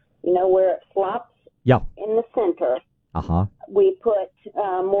better. You know, where it flops in the center. We put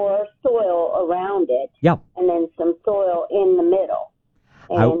more soil around it. And then some soil in the middle,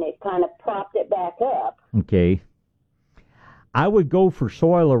 and it kind of propped it back up. Okay. I would go for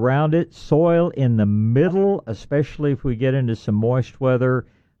soil around it, soil in the middle, especially if we get into some moist weather.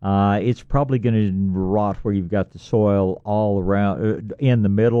 It's probably going to rot where you've got the soil all around in the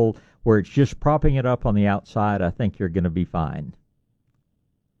middle, where it's just propping it up on the outside. I think you're going to be fine.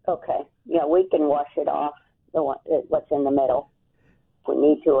 Okay. Yeah, we can wash it off, what's in the middle, if we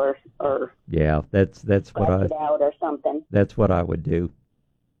need to, or yeah, that's what it out or something. That's what I would do.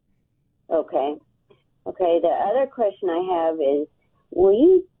 Okay. The other question I have is, will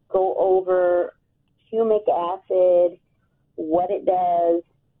you go over humic acid, what it does?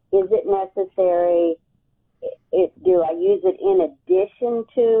 Is it necessary? Do I use it in addition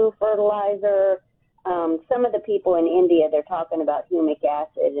to fertilizer? Some of the people in India, they're talking about humic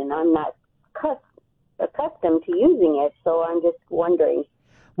acid, and I'm not accustomed to using it, so I'm just wondering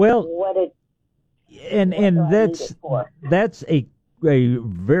what it. And that's a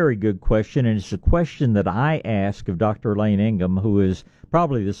very good question, and it's a question that I ask of Dr. Elaine Ingham, who is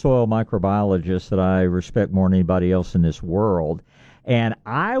probably the soil microbiologist that I respect more than anybody else in this world. And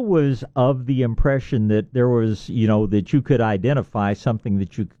I was of the impression that there was, that you could identify something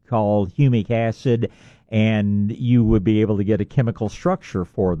that you could call humic acid, and you would be able to get a chemical structure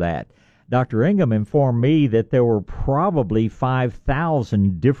for that. Dr. Ingham informed me that there were probably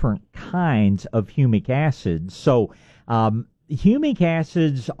 5,000 different kinds of humic acids. So, humic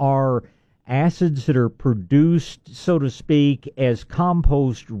acids are acids that are produced, so to speak, as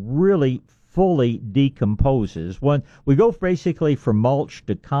compost really fully decomposes. When we go basically from mulch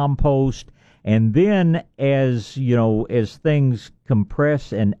to compost, and then as things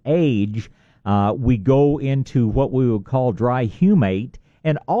compress and age, we go into what we would call dry humate,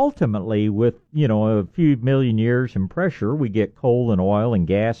 and ultimately with a few million years in pressure, we get coal and oil and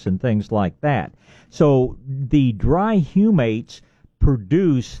gas and things like that. So the dry humates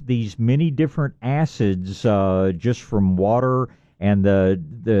produce these many different acids just from water and the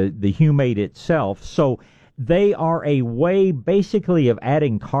humate itself. So they are a way basically of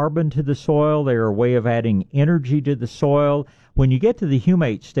adding carbon to the soil. They are a way of adding energy to the soil. When you get to the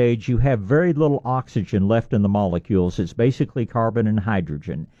humate stage, you have very little oxygen left in the molecules. It's basically carbon and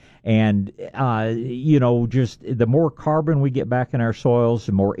hydrogen. And, just the more carbon we get back in our soils,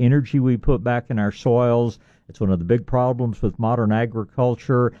 the more energy we put back in our soils. It's one of the big problems with modern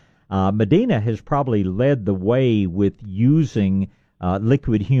agriculture. Medina has probably led the way with using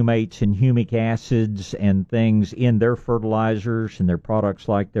liquid humates and humic acids and things in their fertilizers and their products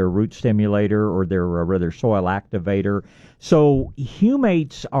like their root stimulator or their soil activator. So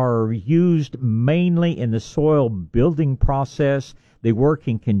humates are used mainly in the soil building process. They work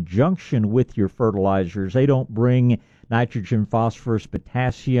in conjunction with your fertilizers. They don't bring nitrogen, phosphorus,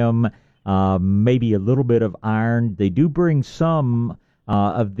 potassium, maybe a little bit of iron. They do bring some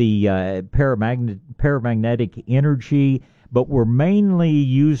of the paramagnetic energy, but we're mainly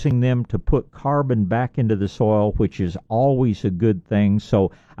using them to put carbon back into the soil, which is always a good thing.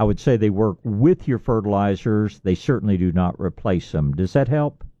 So I would say they work with your fertilizers. They certainly do not replace them. Does that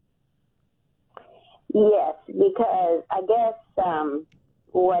help? Yes, because I guess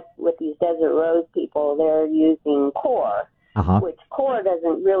what with these desert rose people, they're using core, which core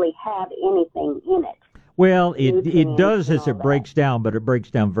doesn't really have anything in it. Well, it does as it breaks down, but it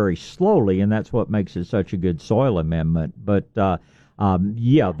breaks down very slowly, and that's what makes it such a good soil amendment. But, that's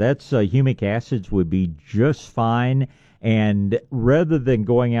humic acids would be just fine. And rather than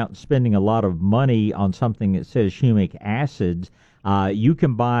going out and spending a lot of money on something that says humic acids, you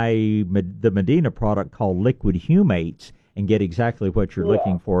can buy the Medina product called liquid humates and get exactly what you're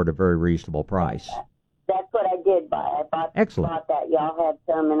looking for at a very reasonable price. That's what I did buy. I bought that. Y'all had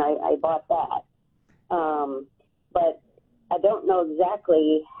some, and I bought that. But I don't know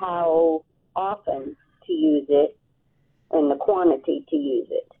exactly how often to use it and the quantity to use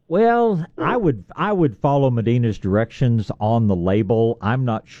it. Well, I would follow Medina's directions on the label. I'm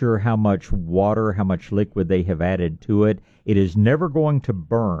not sure how much water, how much liquid they have added to it. It is never going to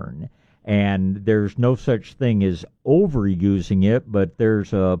burn, and there's no such thing as overusing it, but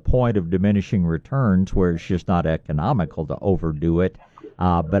there's a point of diminishing returns where it's just not economical to overdo it.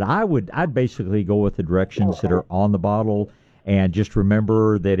 But I'd basically go with the directions that are on the bottle, and just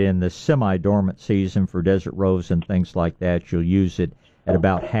remember that in the semi-dormant season for desert rose and things like that, you'll use it at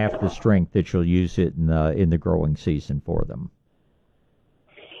about half the strength that you'll use it in the growing season for them.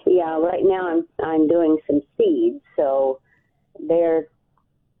 Yeah, right now I'm doing some seeds, so the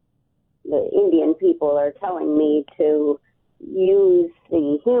Indian people are telling me to use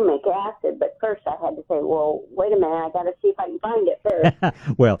the humic acid, but first I had to say, well, wait a minute, I got to see if I can find it first.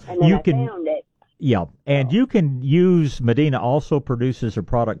 Well, and then you I found it. Yeah, and you can use, Medina also produces a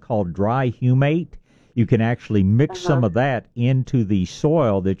product called dry humate. You can actually mix some of that into the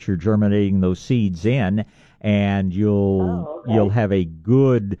soil that you're germinating those seeds in, and you'll have a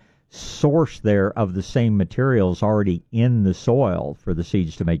good source there of the same materials already in the soil for the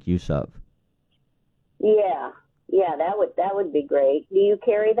seeds to make use of. Yeah, that would be great. Do you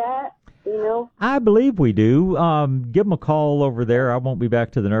carry that? Do you know? I believe we do. Give them a call over there. I won't be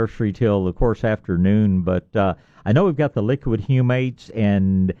back to the nursery till, of course, afternoon, but I know we've got the liquid humates,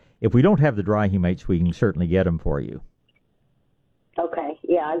 and if we don't have the dry humates, we can certainly get them for you. Okay,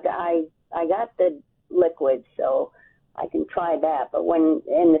 yeah, I got the liquid, so I can try that. But when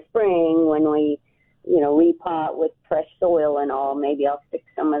in the spring, when we, repot with fresh soil and all, maybe I'll stick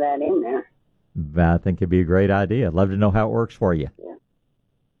some of that in there. I think it'd be a great idea. I'd love to know how it works for you.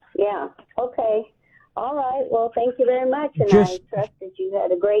 Yeah. Okay. All right. Well, thank you very much, and I trust that you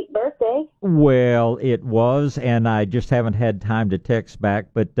had a great birthday. Well, it was, and I just haven't had time to text back.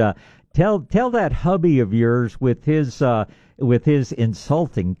 But tell that hubby of yours with his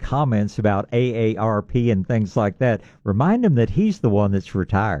insulting comments about AARP and things like that. Remind him that he's the one that's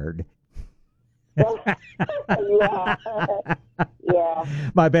retired. Yeah.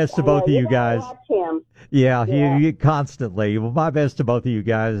 My best to both of you guys. Watch him. Yeah, he constantly. Well, my best to both of you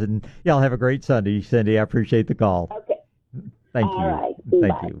guys, and y'all have a great Sunday, Cindy. I appreciate the call. Okay. Thank you. Right.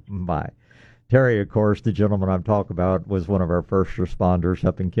 Thank you. Bye. Terry, of course, the gentleman I'm talking about, was one of our first responders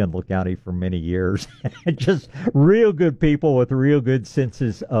up in Kendall County for many years. Just real good people with real good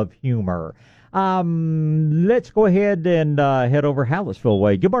senses of humor. Let's go ahead and head over Hallettsville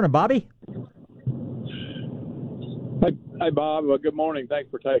way. Good morning, Bobby. Hey, Bob. Good morning. Thanks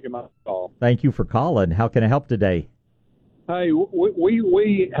for taking my call. Thank you for calling. How can I help today? Hey,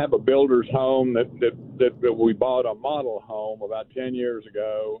 we have a builder's home that we bought a model home about 10 years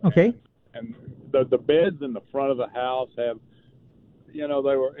ago. Okay. And the beds in the front of the house have,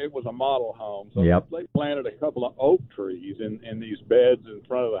 it was a model home. So they planted a couple of oak trees in these beds in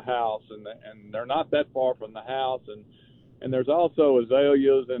front of the house, and they're not that far from the house, and there's also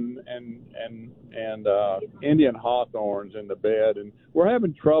azaleas and Indian hawthorns in the bed, and we're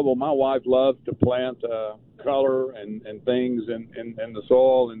having trouble. My wife loves to plant color and things in the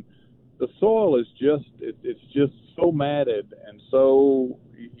soil, and the soil is it's just so matted, and so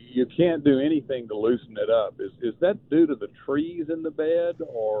you can't do anything to loosen it up. Is that due to the trees in the bed,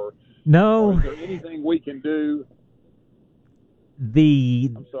 or no? Or is there anything we can do?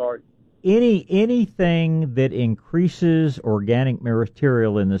 I'm sorry. Anything that increases organic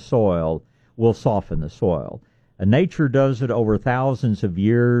material in the soil will soften the soil. Nature does it over thousands of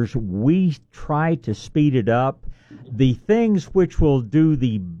years. We try to speed it up. The things which will do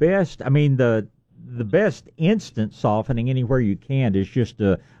the best, the best instant softening anywhere you can is just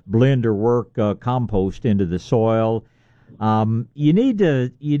to blend or work compost into the soil. You need to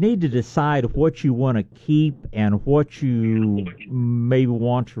decide what you want to keep and what you maybe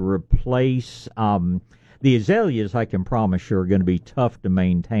want to replace. The azaleas, I can promise you, are going to be tough to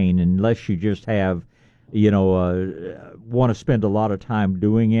maintain unless you just have, want to spend a lot of time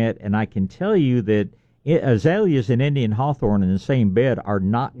doing it. And I can tell you that azaleas and Indian hawthorn in the same bed are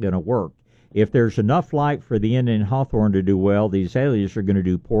not going to work. If there's enough light for the Indian hawthorn to do well, the azaleas are going to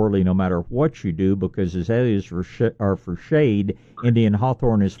do poorly no matter what you do, because azaleas are for shade. Indian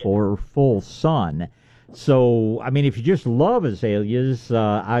hawthorn is for full sun. So, if you just love azaleas,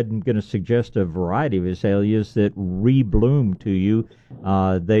 I'm going to suggest a variety of azaleas that rebloom to you.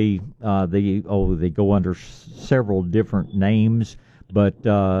 They go under several different names, but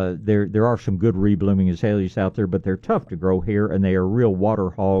there are some good reblooming azaleas out there, but they're tough to grow here, and they are real water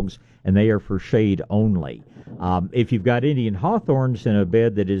hogs, and they are for shade only. If you've got Indian hawthorns in a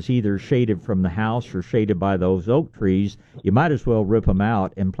bed that is either shaded from the house or shaded by those oak trees, you might as well rip them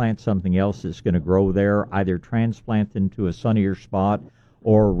out and plant something else that's going to grow there, either transplant them to a sunnier spot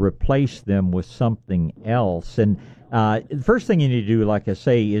or replace them with something else. And the first thing you need to do, like I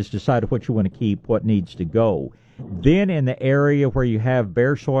say, is decide what you want to keep, what needs to go. Then in the area where you have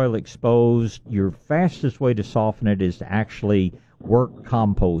bare soil exposed, your fastest way to soften it is to actually work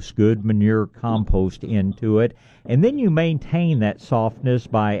compost, good manure compost into it. And then you maintain that softness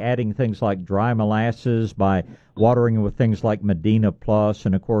by adding things like dry molasses, by watering it with things like Medina Plus,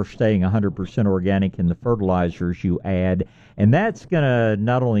 and of course staying 100% organic in the fertilizers you add. And that's going to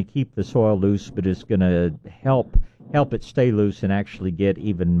not only keep the soil loose, but it's going to help it stay loose and actually get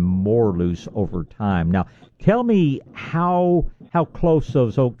even more loose over time. Now, tell me how close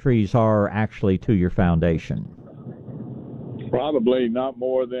those oak trees are actually to your foundation. Probably not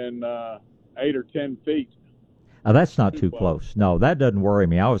more than 8 or 10 feet. That's not too close. No, that doesn't worry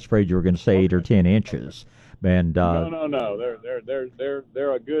me. I was afraid you were going to say 8 or 10 inches. And no.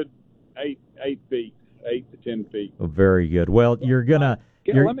 They're a good 8 feet, 8 to 10 feet. Very good. Well, you're gonna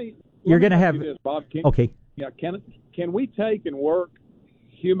have this, Bob. Okay. Yeah. Can we take and work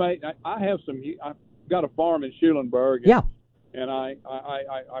humate? I've got a farm in Schulenburg. And I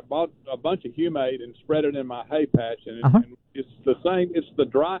bought a bunch of humate and spread it in my hay patch, and it's the same. It's the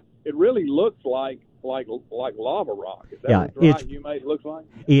dry. It really looks like lava rock. Is that what dry humate looks like?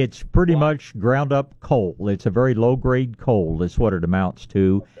 It's pretty much ground up coal. It's a very low grade coal. Is what it amounts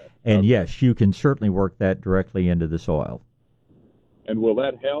to. And yes, you can certainly work that directly into the soil. And will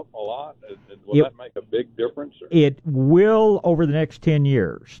that help a lot? Will that make a big difference? It will over the next 10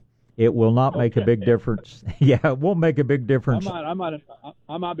 years. It will not make a big difference. Yeah, it won't make a big difference. I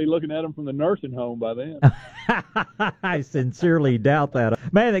might be looking at them from the nursing home by then. I sincerely doubt that. A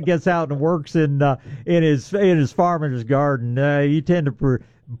man that gets out and works in his farm and his garden, you tend to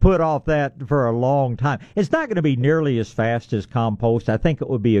put off that for a long time. It's not going to be nearly as fast as compost. I think it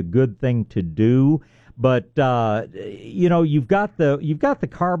would be a good thing to do, but you've got the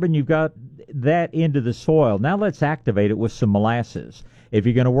carbon, you've got that into the soil. Now let's activate it with some molasses. If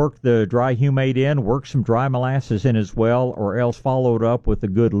you're going to work the dry humate in, work some dry molasses in as well, or else follow it up with a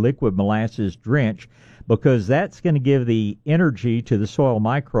good liquid molasses drench, because that's going to give the energy to the soil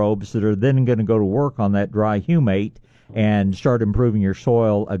microbes that are then going to go to work on that dry humate and start improving your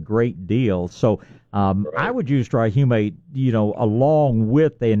soil a great deal. So I would use dry humate, along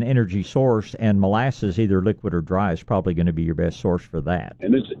with an energy source, and molasses, either liquid or dry, is probably going to be your best source for that.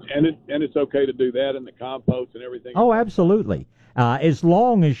 And it's okay to do that in the compost and everything. Oh, absolutely. As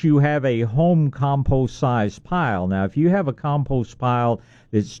long as you have a home compost size pile. Now, if you have a compost pile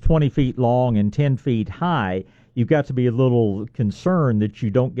that's 20 feet long and 10 feet high, you've got to be a little concerned that you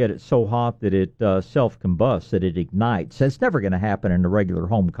don't get it so hot that it self-combusts, that it ignites. That's never going to happen in a regular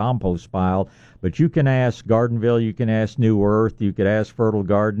home compost pile, but you can ask Gardenville, you can ask New Earth, you could ask Fertile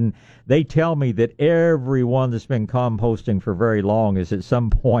Garden. They tell me that everyone that's been composting for very long has at some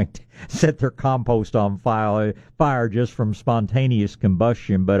point set their compost on fire just from spontaneous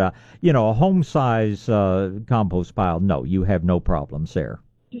combustion. But, a home-size compost pile, no, you have no problems there.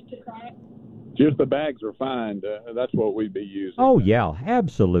 Just the bags are fine. That's what we'd be using. Oh, yeah,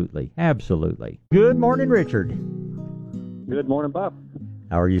 absolutely. Absolutely. Good morning, Richard. Good morning, Bob.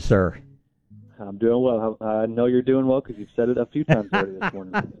 How are you, sir? I'm doing well. I know you're doing well because you've said it a few times already this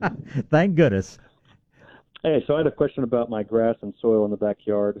morning. Thank goodness. Hey, so I had a question about my grass and soil in the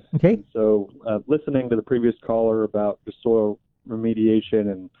backyard. Okay. And so listening to the previous caller about the soil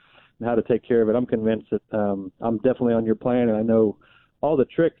remediation and how to take care of it, I'm convinced that I'm definitely on your plan, and I know all the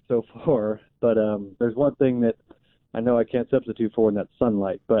tricks so far, but there's one thing that I know I can't substitute for, and that's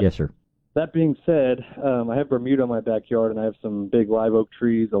sunlight. But yes, sir. That being said, I have Bermuda in my backyard, and I have some big live oak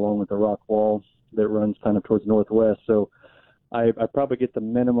trees along with the rock wall that runs kind of towards northwest. So I probably get the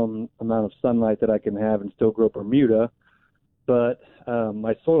minimum amount of sunlight that I can have and still grow Bermuda. But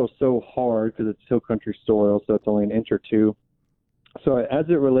my soil is so hard because it's hill country soil, so it's only an inch or two. So as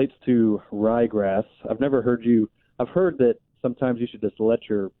it relates to ryegrass, I've heard that sometimes you should just let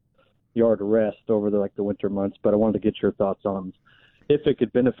your yard rest over the winter months, but I wanted to get your thoughts on if it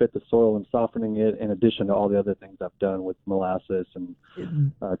could benefit the soil in softening it, in addition to all the other things I've done with molasses and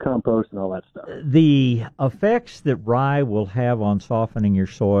compost and all that stuff. The effects that rye will have on softening your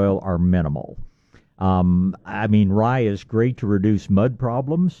soil are minimal. Rye is great to reduce mud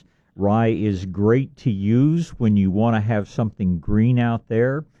problems. Rye is great to use when you want to have something green out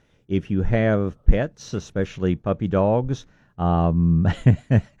there. If you have pets, especially puppy dogs,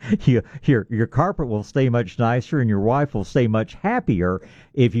 your carpet will stay much nicer, and your wife will stay much happier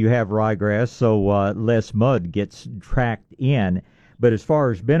if you have ryegrass, so less mud gets tracked in. But as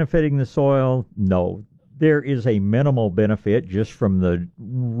far as benefiting the soil, no. There is a minimal benefit just from the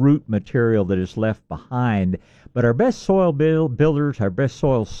root material that is left behind. But our best soil builders, our best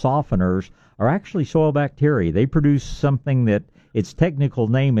soil softeners are actually soil bacteria. They produce something that its technical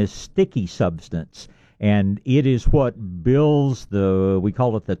name is sticky substance. and it is what builds we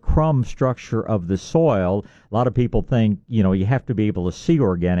call it the crumb structure of the soil. A lot of people think, you have to be able to see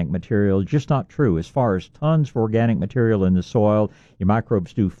organic material. Just not true. As far as tons of organic material in the soil, your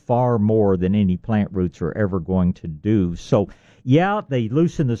microbes do far more than any plant roots are ever going to do. So, yeah, they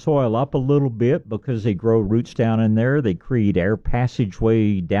loosen the soil up a little bit because they grow roots down in there. They create air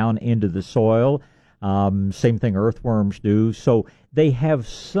passageway down into the soil. Same thing earthworms do. So they have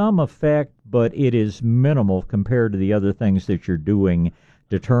some effect, but it is minimal compared to the other things that you're doing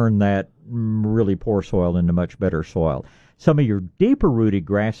to turn that really poor soil into much better soil. Some of your deeper-rooted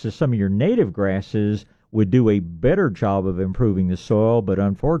grasses, some of your native grasses would do a better job of improving the soil, but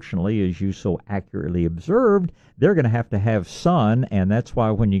unfortunately, as you so accurately observed, they're going to have sun, and that's why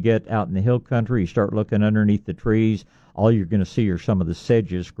when you get out in the hill country, you start looking underneath the trees, all you're going to see are some of the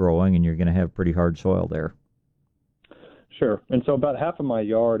sedges growing, and you're going to have pretty hard soil there. Sure. And so about half of my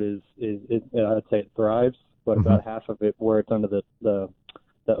yard is I'd say it thrives, but about half of it where it's under the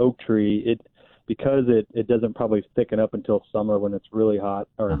oak tree, because it doesn't probably thicken up until summer when it's really hot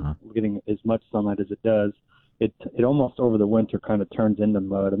or getting as much sunlight as it does, it almost over the winter kind of turns into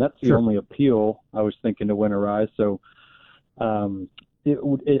mud, and that's the only appeal I was thinking to winterize. So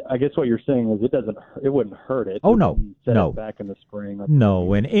I guess what you're saying is it wouldn't hurt it. Oh, no. It back in the spring.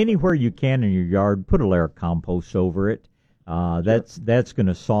 No, and anywhere you can in your yard, put a layer of compost over it. That's going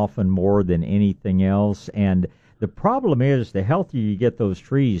to soften more than anything else. And the problem is the healthier you get those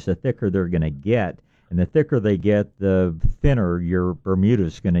trees, the thicker they're going to get. And the thicker they get, the thinner your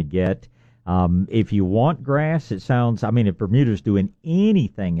Bermuda's going to get. If you want grass, if Bermuda's doing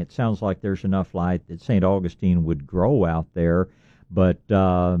anything, it sounds like there's enough light that St. Augustine would grow out there. But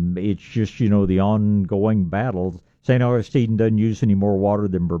it's just, the ongoing battles. St. Augustine doesn't use any more water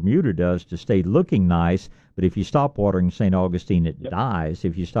than Bermuda does to stay looking nice, but if you stop watering St. Augustine, it dies.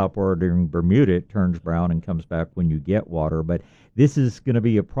 If you stop watering Bermuda, it turns brown and comes back when you get water. But this is going to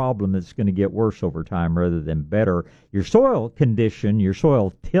be a problem that's going to get worse over time rather than better. Your soil condition, your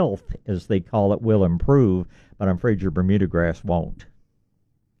soil tilth, as they call it, will improve, but I'm afraid your Bermuda grass won't.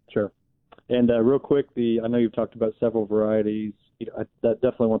 Sure. And real quick, I know you've talked about several varieties. I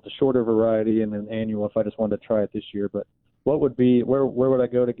definitely want the shorter variety and an annual if I just wanted to try it this year. But what would be where would I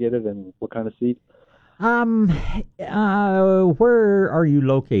go to get it, and what kind of seed? Where are you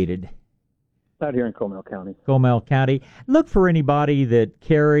located? Out here in Comal County. Comal County. Look for anybody that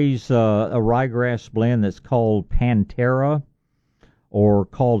carries a ryegrass blend that's called Pantera, or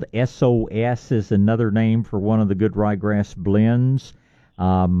called SOS is another name for one of the good ryegrass blends.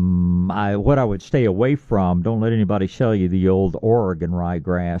 What I would stay away from, don't let anybody sell you the old Oregon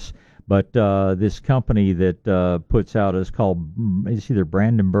ryegrass, but this company that puts out is called, it's either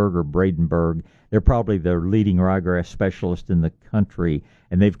Brandenburg or Bradenburg. They're probably the leading ryegrass specialist in the country,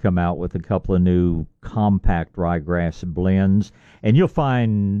 and they've come out with a couple of new compact ryegrass blends, and you'll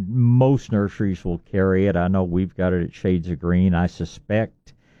find most nurseries will carry it. I know we've got it at Shades of Green. I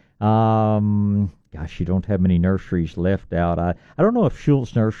suspect gosh, you don't have many nurseries left out. I don't know if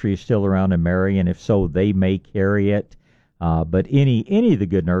Schultz Nursery is still around in Marion. If so, they may carry it. But any of the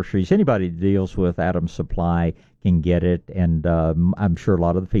good nurseries, anybody that deals with Adams Supply can get it, and I'm sure a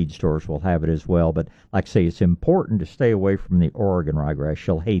lot of the feed stores will have it as well. But like I say, it's important to stay away from the Oregon ryegrass.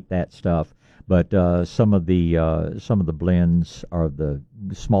 She'll hate that stuff. But some of the blends are the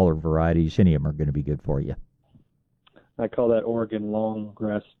smaller varieties. Any of them are going to be good for you. I call that Oregon long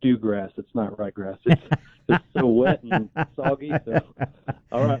grass stew grass. It's not ryegrass. It's so wet and soggy. So,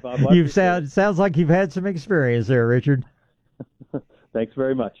 all right, Bob. Sounds like you've had some experience there, Richard. Thanks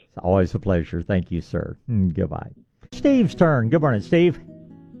very much. It's always a pleasure. Thank you, sir. Goodbye. Steve's turn. Good morning, Steve.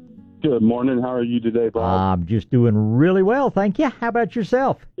 Good morning. How are you today, Bob? I'm just doing really well, thank you. How about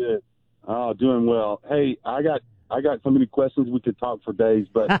yourself? Good. Oh, doing well. Hey, I got so many questions we could talk for days,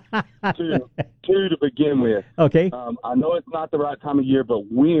 but two to begin with. Okay. I know it's not the right time of year,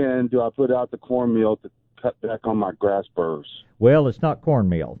 but when do I put out the cornmeal to cut back on my grass burrs? Well, it's not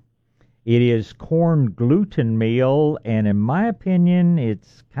cornmeal. It is corn gluten meal, and in my opinion,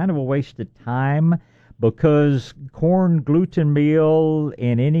 it's kind of a waste of time because corn gluten meal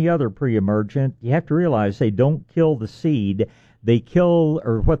and any other pre-emergent, you have to realize they don't kill the seed. They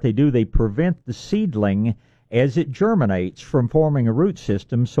they prevent the seedling as it germinates from forming a root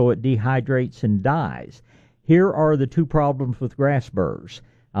system, so it dehydrates and dies. Here are the two problems with grass burrs.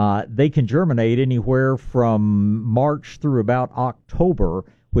 They can germinate anywhere from March through about October,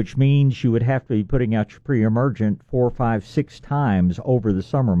 which means you would have to be putting out your pre-emergent 4, 5, 6 times over the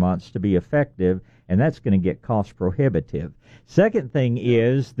summer months to be effective, and that's going to get cost prohibitive. Second thing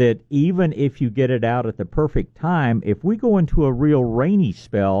is that even if you get it out at the perfect time, if we go into a real rainy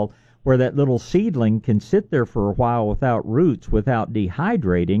spell, where that little seedling can sit there for a while without roots, without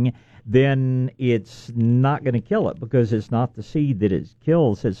dehydrating, then it's not going to kill it because it's not the seed that it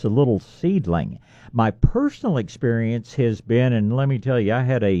kills, it's a little seedling. My personal experience has been, and let me tell you, I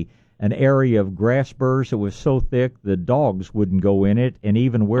had an area of grass burrs that was so thick the dogs wouldn't go in it, and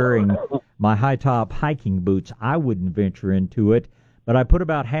even wearing my high-top hiking boots, I wouldn't venture into it. But I put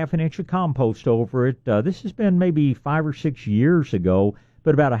about half an inch of compost over it. This has been maybe 5 or 6 years ago.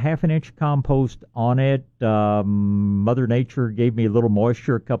 Put about a half an inch of compost on it. Mother Nature gave me a little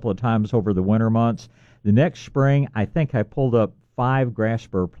moisture a couple of times over the winter months. The next spring, I think I pulled up 5 grass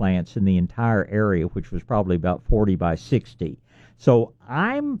burr plants in the entire area, which was probably about 40 by 60. So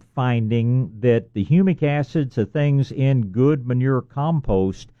I'm finding that the humic acids, the things in good manure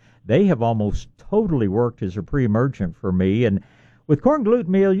compost, they have almost totally worked as a pre-emergent for me. And with corn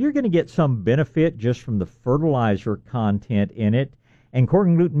gluten meal, you're going to get some benefit just from the fertilizer content in it. And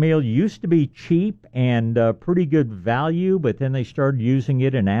corn gluten meal used to be cheap and pretty good value, but then they started using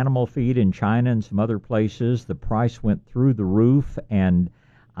it in animal feed in China and some other places. The price went through the roof, and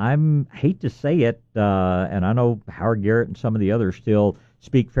I hate to say it, and I know Howard Garrett and some of the others still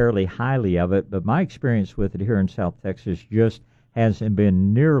speak fairly highly of it, but my experience with it here in South Texas just hasn't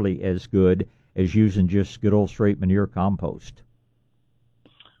been nearly as good as using just good old straight manure compost.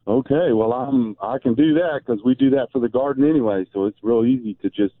 Okay, well, I can do that because we do that for the garden anyway, so it's real easy to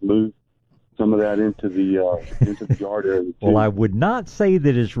just move some of that into the yard area too. Well, I would not say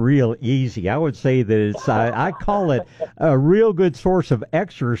that it's real easy. I would say that it's I call it a real good source of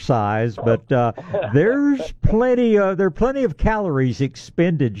exercise, but there's plenty of calories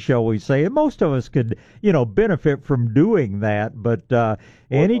expended, shall we say, and most of us could benefit from doing that. But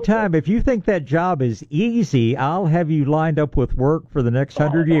anytime, if you think that job is easy, I'll have you lined up with work for the next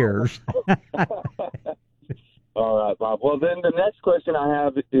 100 years. All right, Bob. Well, then the next question I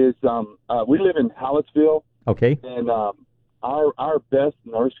have is, we live in Hallettsville. Okay. And our best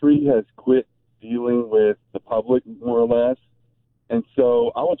nursery has quit dealing with the public, more or less. And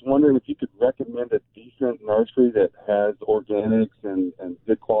so I was wondering if you could recommend a decent nursery that has organics and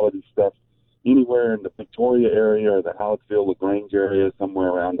good quality stuff anywhere in the Victoria area or the Hallettsville, LaGrange area, somewhere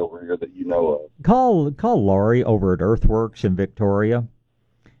around over here that you know of. Call Laurie over at Earthworks in Victoria.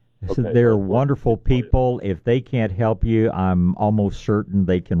 Okay, they're wonderful people. If they can't help you, I'm almost certain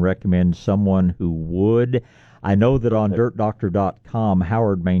they can recommend someone who would. I know that on dirtdoctor.com,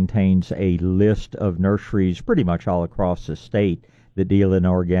 Howard maintains a list of nurseries pretty much all across the state that deal in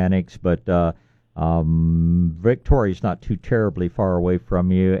organics, but Victoria's not too terribly far away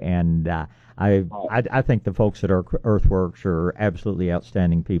from you, and I think the folks at Earthworks are absolutely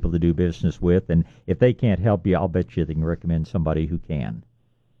outstanding people to do business with, and if they can't help you, I'll bet you they can recommend somebody who can.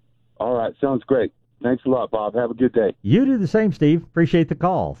 All right, sounds great. Thanks a lot, Bob. Have a good day. You do the same, Steve. Appreciate the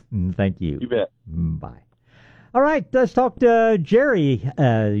call. Thank you. You bet. Bye. All right, let's talk to Jerry.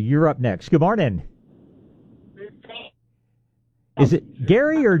 You're up next. Good morning. Is it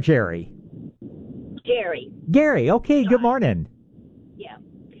Gary or Jerry? Jerry. Gary, okay, good morning. Yeah.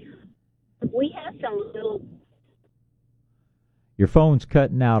 We have some little... Your phone's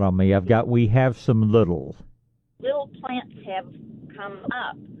cutting out on me. We have some little plants have come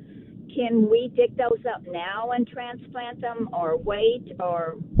up. Can we dig those up now and transplant them, or wait,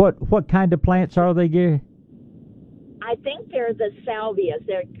 or... What kind of plants are they, Gary? I think they're the salvias.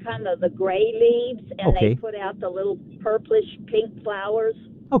 They're kind of the gray leaves, and They put out the little purplish pink flowers.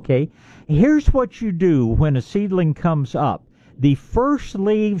 Okay. Here's what you do when a seedling comes up. The first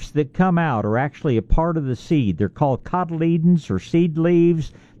leaves that come out are actually a part of the seed. They're called cotyledons or seed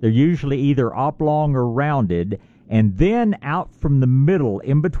leaves. They're usually either oblong or rounded. And then out from the middle,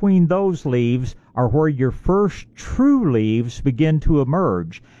 in between those leaves, are where your first true leaves begin to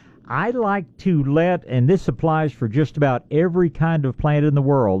emerge. I like to and this applies for just about every kind of plant in the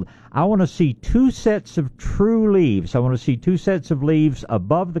world, I want to see 2 sets of true leaves. I want to see 2 sets of leaves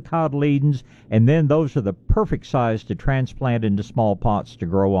above the cotyledons, and then those are the perfect size to transplant into small pots to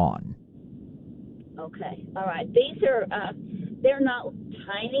grow on. Okay, all right. These are, they're not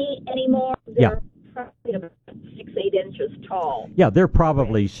tiny anymore. They're probably about 6-8 inches tall. Yeah, they're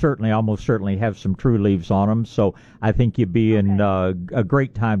probably almost certainly have some true leaves on them, so I think you'd be in a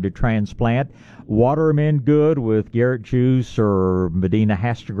great time to transplant. Water them in good with Garrett Juice or Medina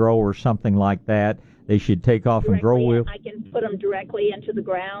Has-to-Grow or something like that. They should take off and grow well. I can put them directly into the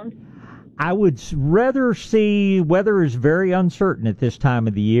ground? I would rather see, weather is very uncertain at this time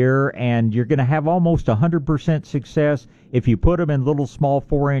of the year, and you're going to have almost 100% success if you put them in little small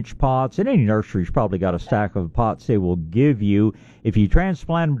 4-inch pots. And any nursery's probably got a stack of pots they will give you. If you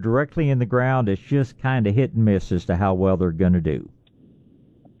transplant them directly in the ground, it's just kind of hit and miss as to how well they're going to do.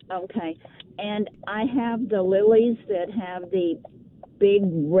 Okay. And I have the lilies that have the big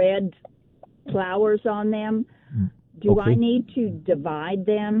red flowers on them. Do I need to divide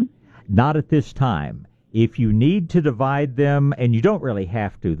them? Not at this time. If you need to divide them, and you don't really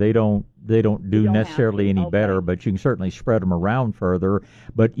have to, they don't do necessarily any better, but you can certainly spread them around further.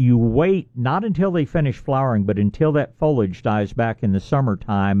 But you wait not until they finish flowering, but until that foliage dies back in the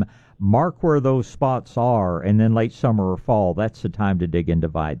summertime. Mark where those spots are, and then late summer or fall, that's the time to dig and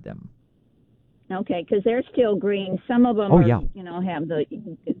divide them. Okay, because they're still green. Some of them have the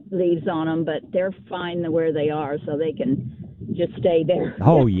leaves on them, but they're fine where they are, so they can just stay there.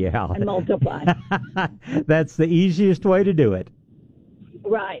 Oh, yeah. And multiply. That's the easiest way to do it.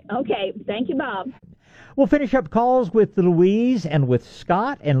 Right. Okay. Thank you, Bob. We'll finish up calls with Louise and with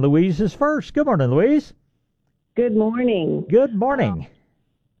Scott, and Louise is first. Good morning, Louise. Good morning. Good morning.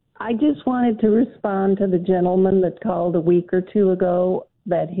 I just wanted to respond to the gentleman that called a week or two ago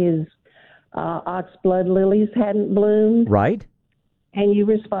that his oxblood lilies hadn't bloomed. Right. And you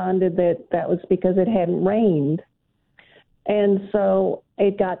responded that was because it hadn't rained. And so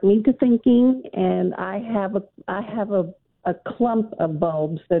it got me to thinking, and I have a clump of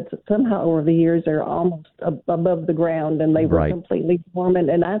bulbs that somehow over the years are almost above the ground, and they were completely dormant,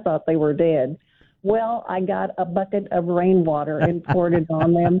 and I thought they were dead. Well, I got a bucket of rainwater and poured it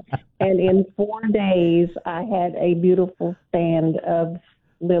on them, and in 4 days I had a beautiful stand of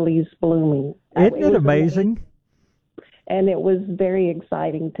lilies blooming. Isn't it amazing? And it was very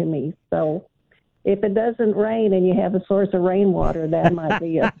exciting to me. So if it doesn't rain and you have a source of rainwater, that might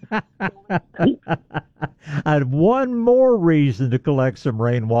be it. I had one more reason to collect some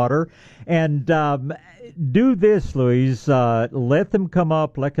rainwater. And do this, Louise. Let them come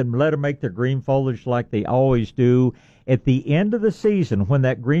up. Let them make their green foliage like they always do. At the end of the season, when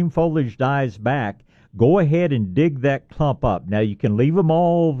that green foliage dies back, go ahead and dig that clump up. Now, you can leave them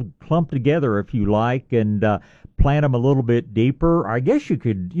all clumped together if you like, and plant them a little bit deeper. I guess you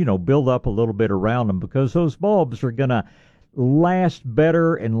could, build up a little bit around them, because those bulbs are going to last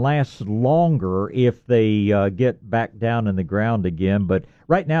better and last longer if they get back down in the ground again. But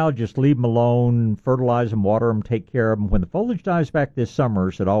right now, just leave them alone, fertilize them, water them, take care of them. When the foliage dies back this summer,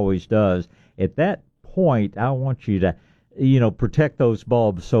 as it always does, at that point, I want you to protect those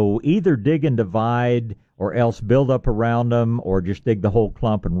bulbs. So either dig and divide, or else build up around them, or just dig the whole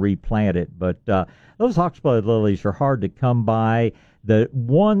clump and replant it. But those oxblood lilies are hard to come by. The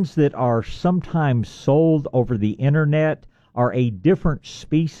ones that are sometimes sold over the internet are a different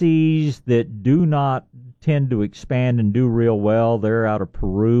species that do not tend to expand and do real well. They're out of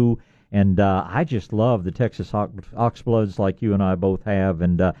Peru. And I just love the Texas oxbloods like you and I both have,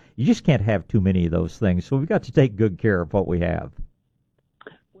 and you just can't have too many of those things. So we've got to take good care of what we have.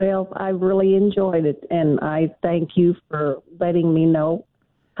 Well, I really enjoyed it, and I thank you for letting me know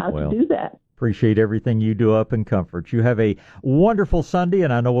how to do that. Appreciate everything you do up in Comfort. You have a wonderful Sunday,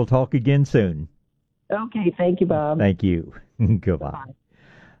 and I know we'll talk again soon. Okay, thank you, Bob. Thank you. Goodbye. Bye.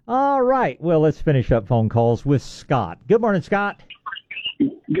 All right, well, let's finish up phone calls with Scott. Good morning, Scott.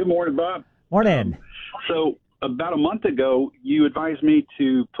 Good morning, Bob. Morning. So about a month ago, you advised me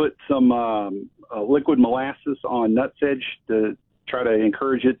to put some liquid molasses on nutsedge to try to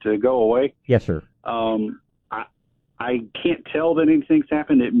encourage it to go away. Yes, sir. I can't tell that anything's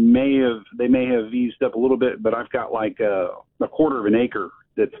happened. They may have eased up a little bit, but I've got like a quarter of an acre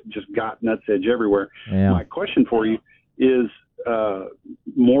that's just got nutsedge everywhere. Yeah. My question for you is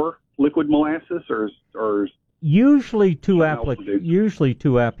more liquid molasses or Usually two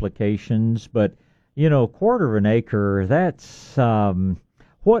applications, but quarter of an acre. That's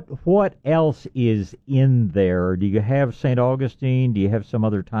what else is in there? Do you have St. Augustine? Do you have some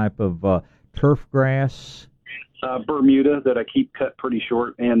other type of turf grass? Bermuda that I keep cut pretty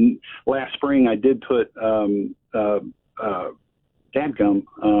short. And last spring I did put dadgum.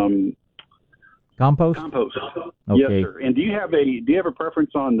 Compost. Okay. Yes, sir. And do you have a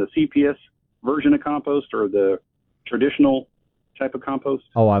preference on the CPS version of compost or the traditional type of compost?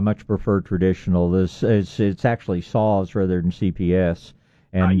 Oh, I much prefer traditional. It's actually saws rather than CPS.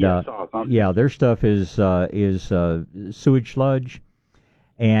 And saws. Their stuff is sewage sludge.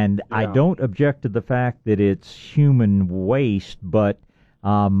 And I don't object to the fact that it's human waste, but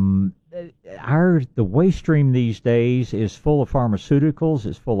the waste stream these days is full of pharmaceuticals,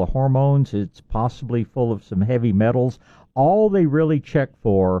 it's full of hormones, it's possibly full of some heavy metals. All they really check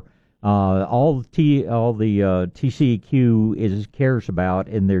for, all the TCEQ cares about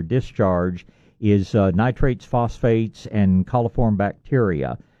in their discharge is nitrates, phosphates, and coliform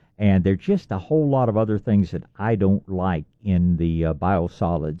bacteria. And there's just a whole lot of other things that I don't like in the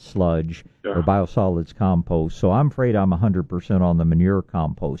biosolids sludge or biosolids compost. So I'm afraid I'm 100% on the manure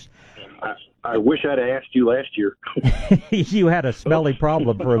compost. I wish I'd asked you last year. You had a smelly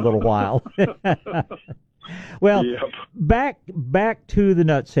problem for a little while. Well, back to the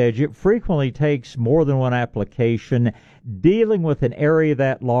nutsedge. It frequently takes more than one application. Dealing with an area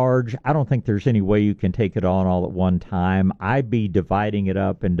that large, I don't think there's any way you can take it on all at one time. I'd be dividing it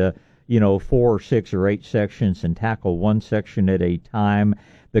up into, 4 or 6 or 8 sections and tackle one section at a time.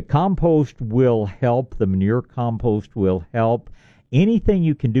 The compost will help. The manure compost will help. Anything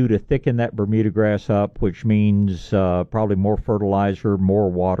you can do to thicken that Bermuda grass up, which means probably more fertilizer,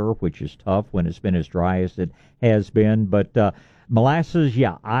 more water, which is tough when it's been as dry as it has been. But molasses,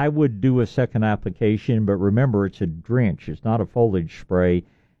 I would do a second application. But remember, it's a drench. It's not a foliage spray.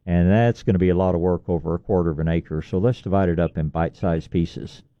 And that's going to be a lot of work over a quarter of an acre. So let's divide it up in bite-sized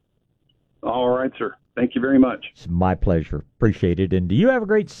pieces. All right, sir. Thank you very much. It's my pleasure. Appreciate it. And do you have a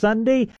great Sunday?